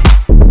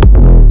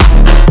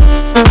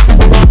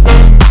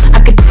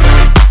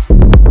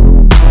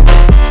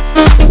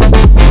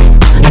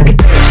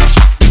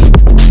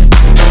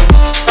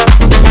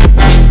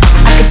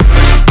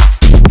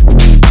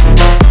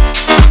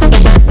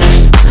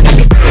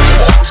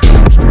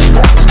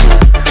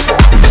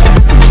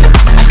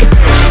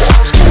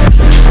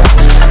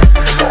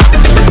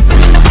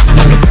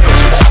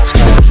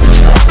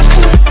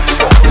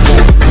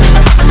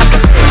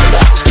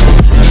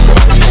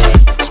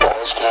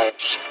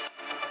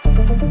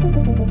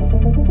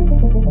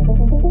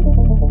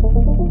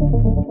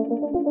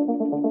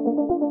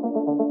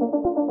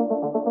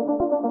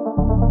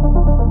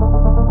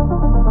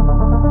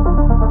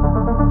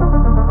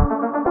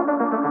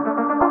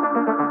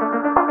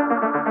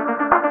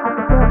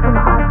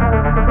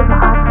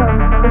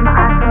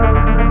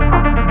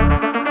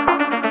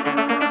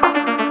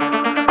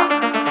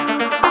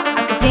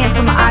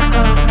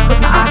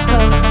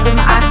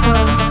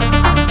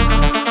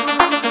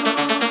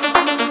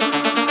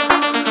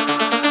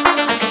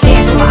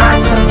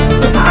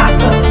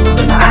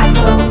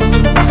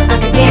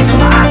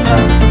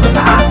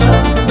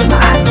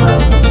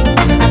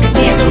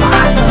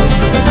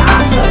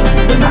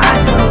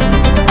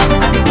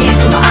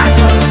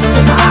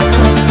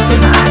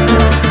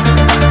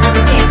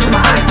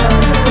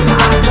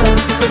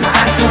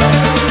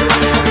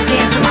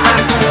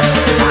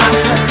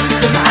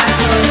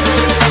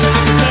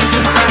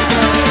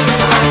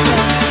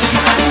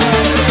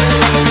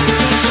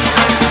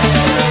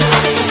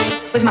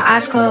 With my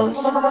eyes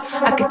closed,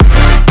 I could.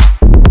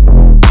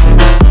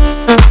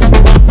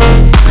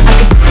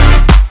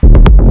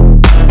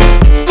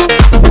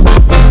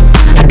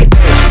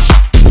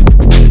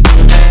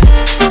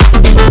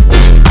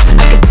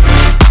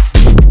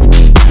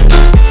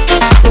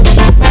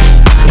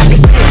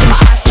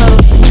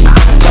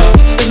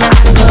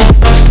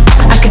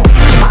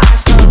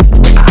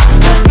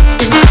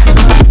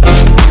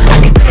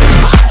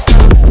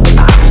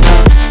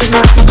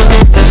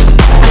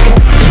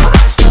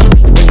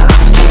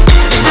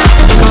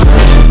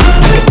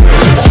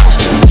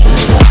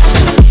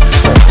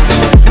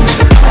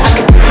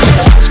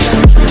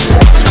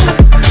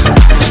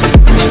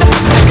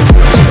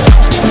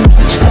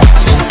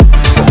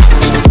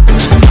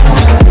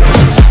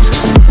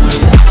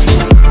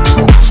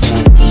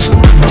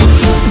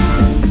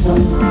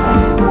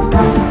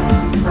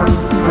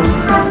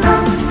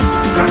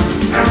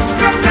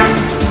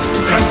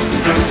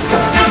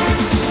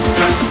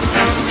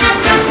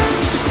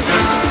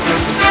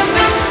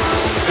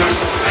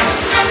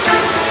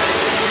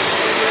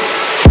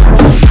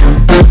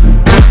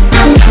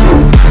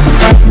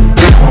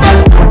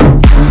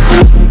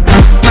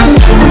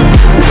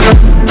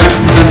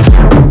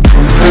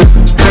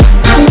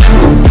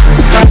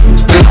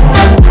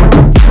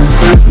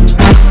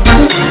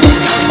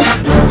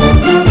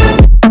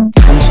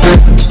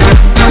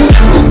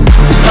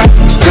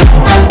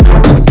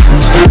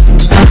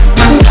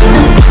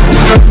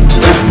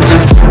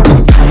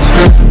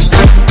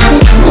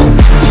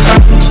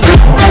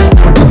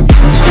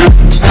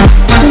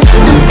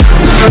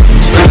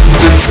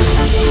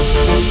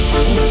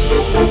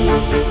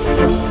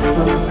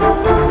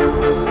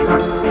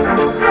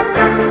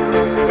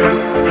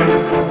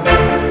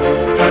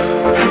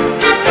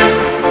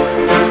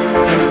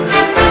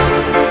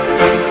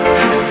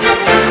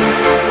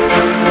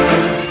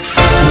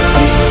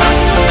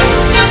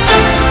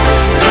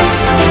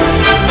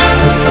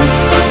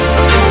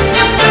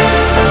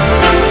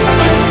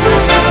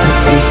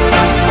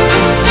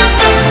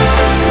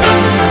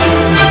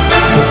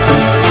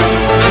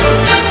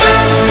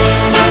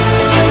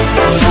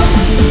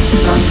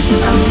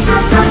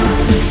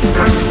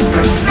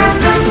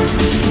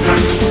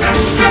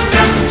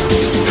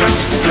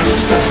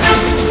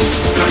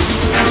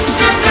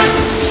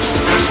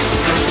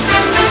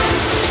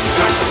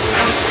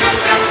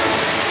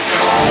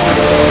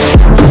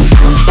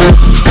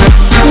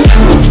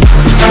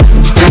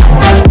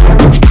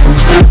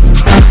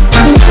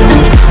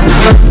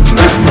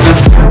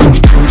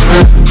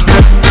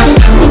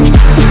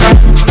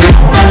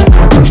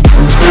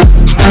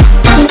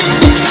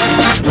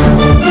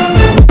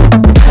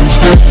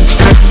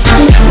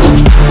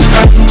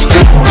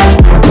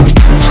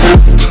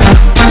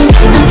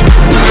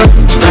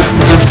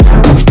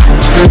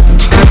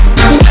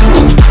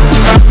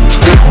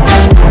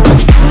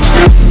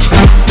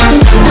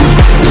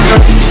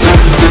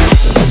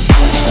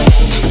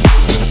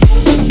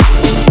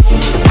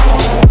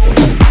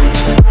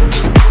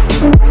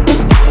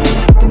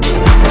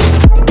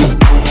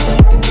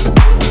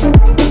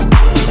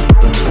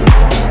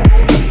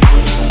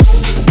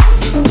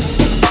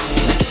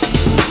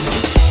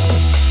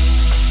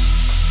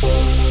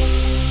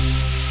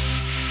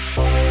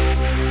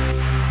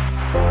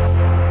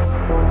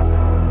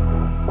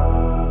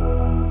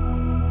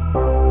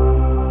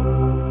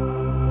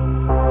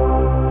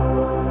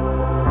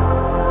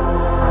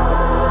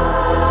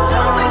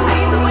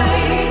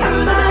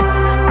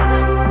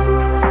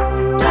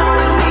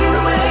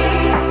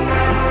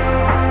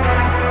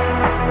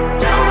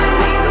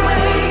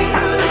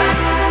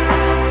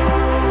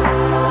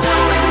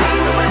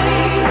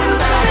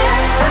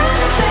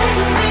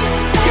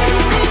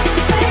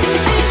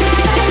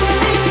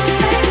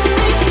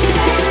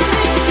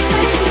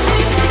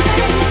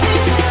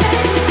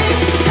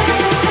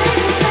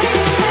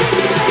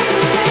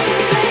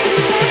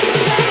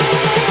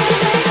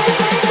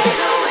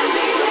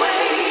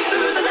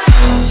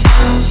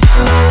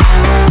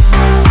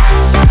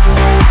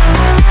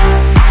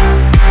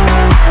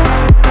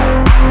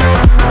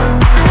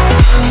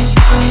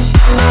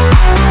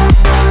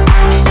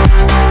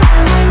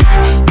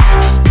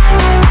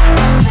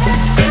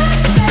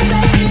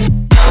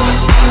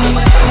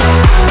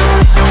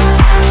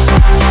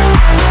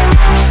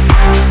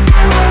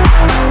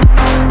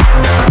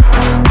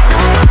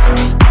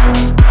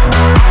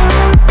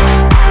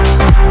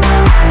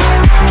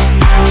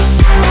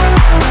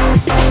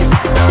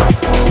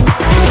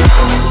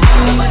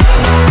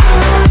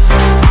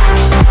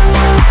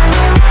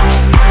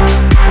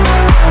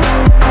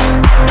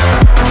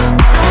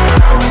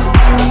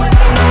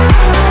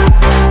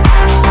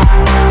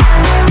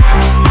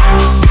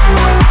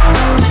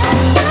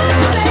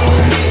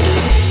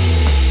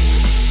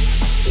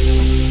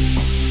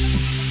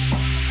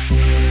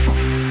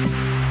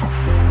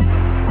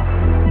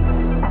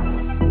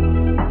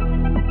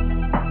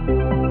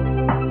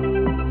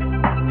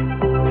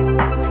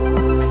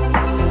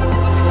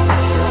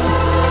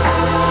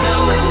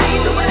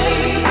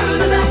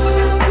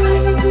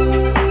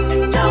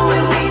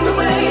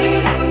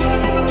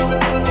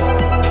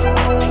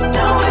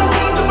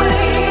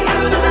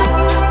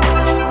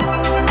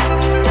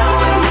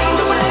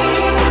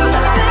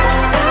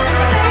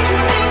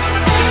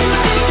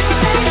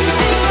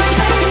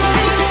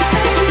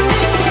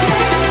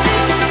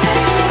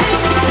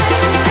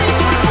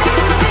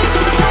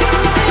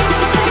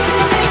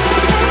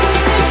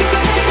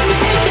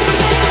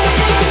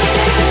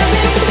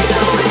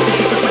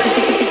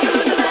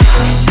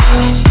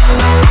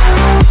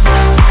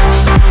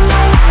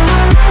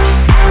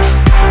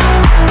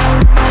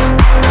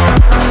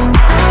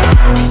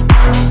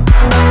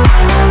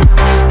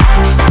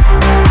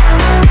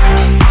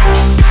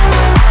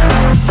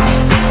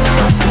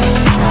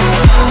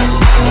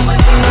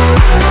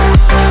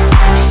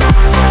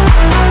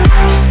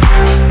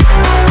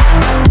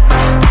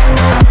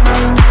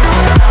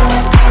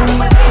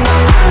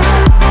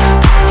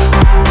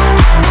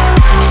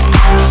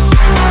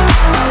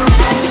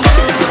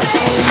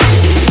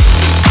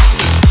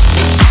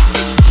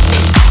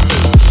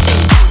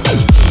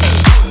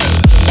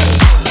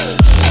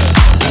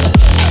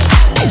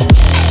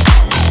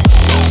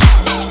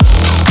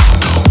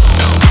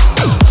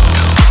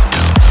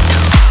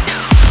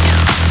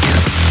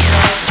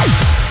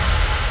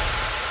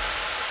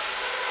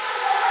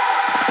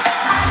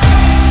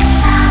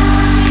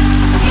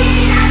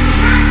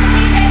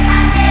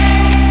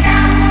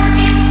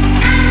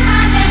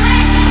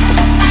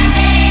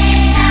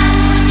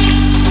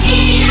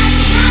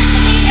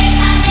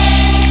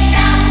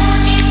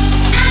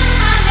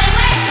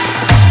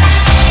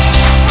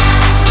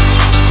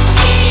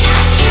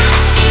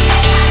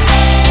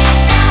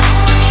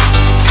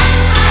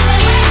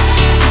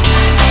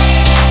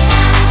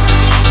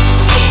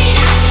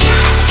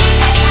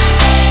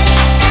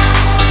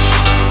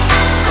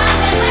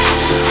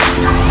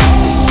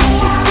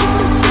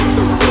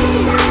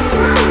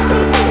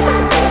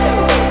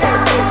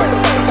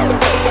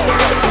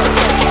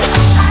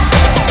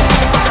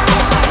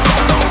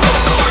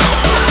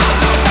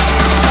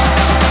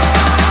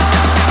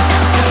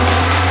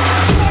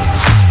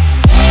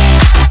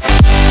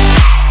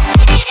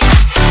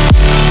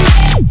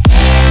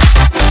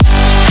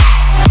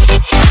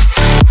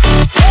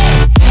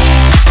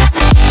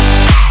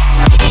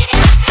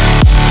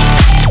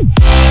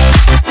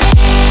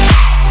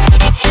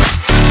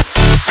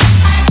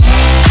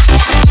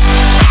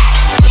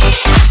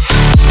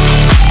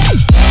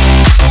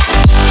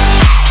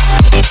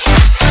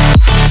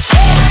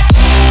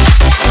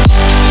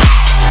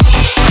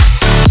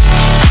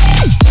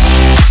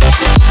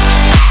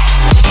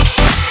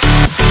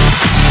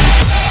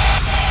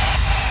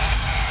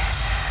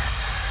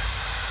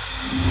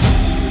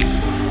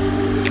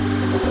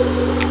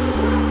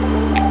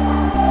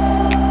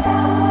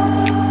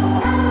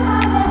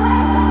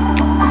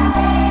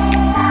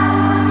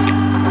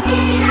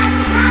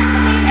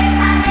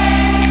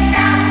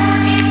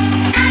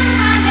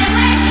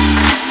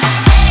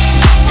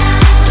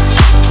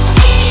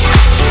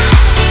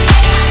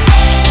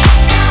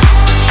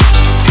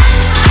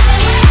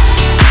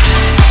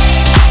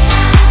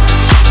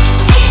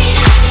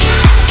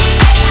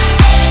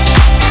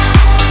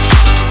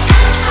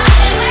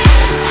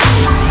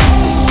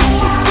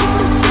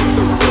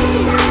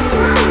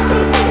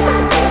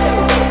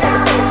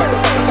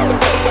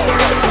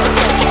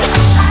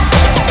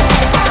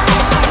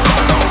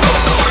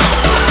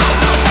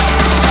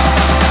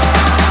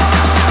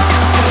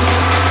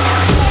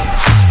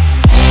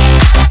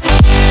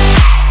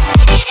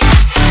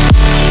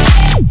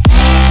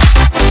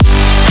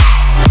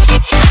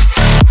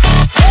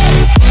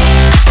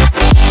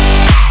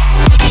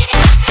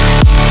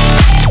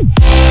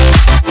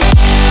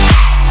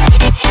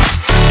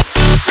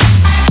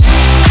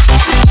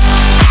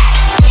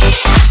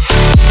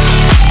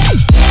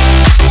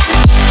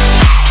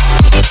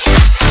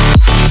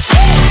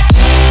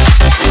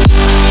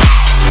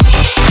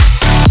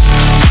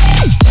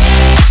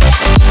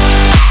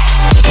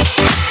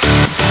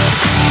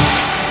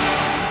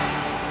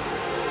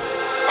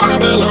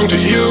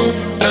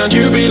 and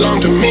you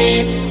belong to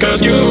me.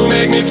 Cause you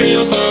make me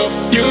feel so,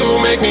 you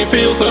make me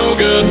feel so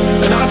good.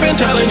 And I've been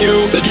telling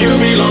you that you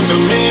belong to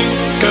me.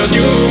 Cause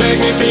you make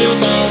me feel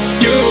so,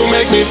 you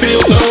make me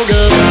feel so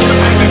good. You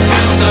make me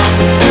feel so,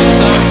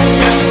 so,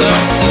 so.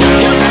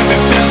 You make me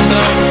feel so,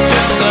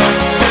 so,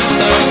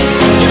 so.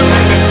 You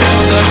make me feel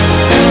so,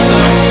 so, so.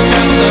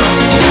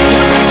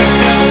 You make me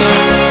feel so, so, so. Making me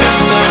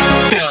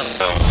feel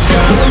so,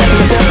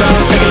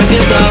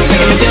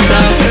 making me feel so.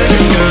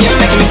 You're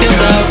making me feel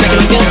so, making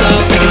me feel so,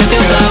 making me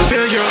feel so.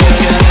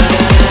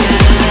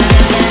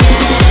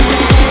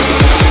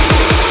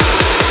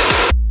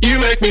 You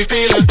make me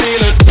feel it,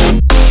 feel it.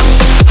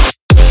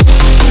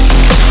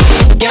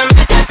 Yeah.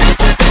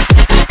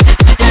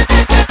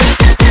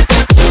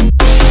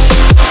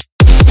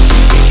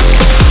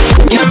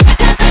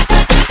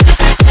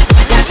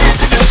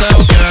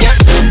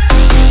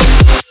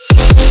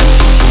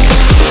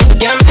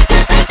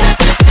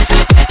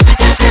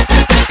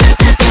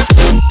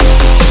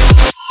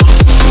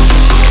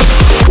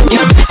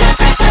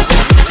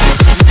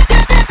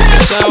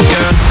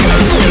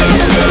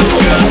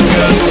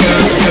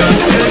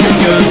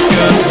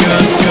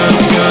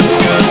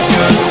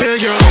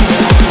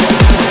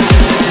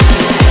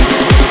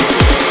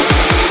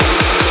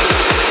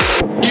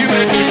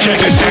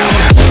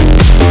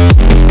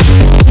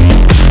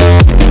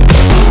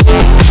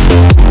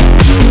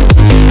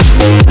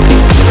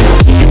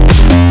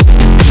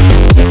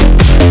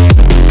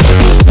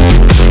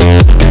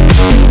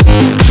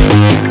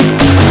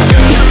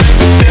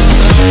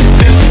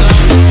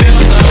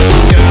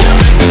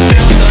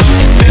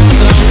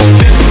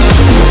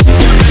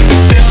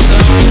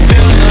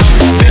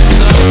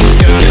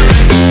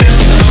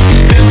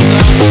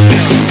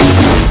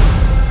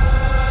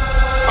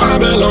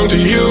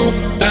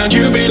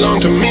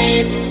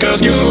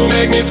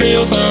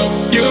 Feel so,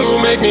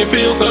 you make me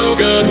feel so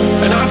good.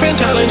 And I've been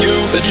telling you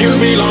that you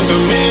belong to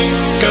me.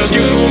 Cause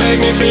you make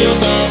me feel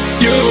so,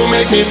 you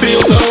make me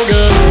feel so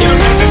good. You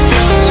make me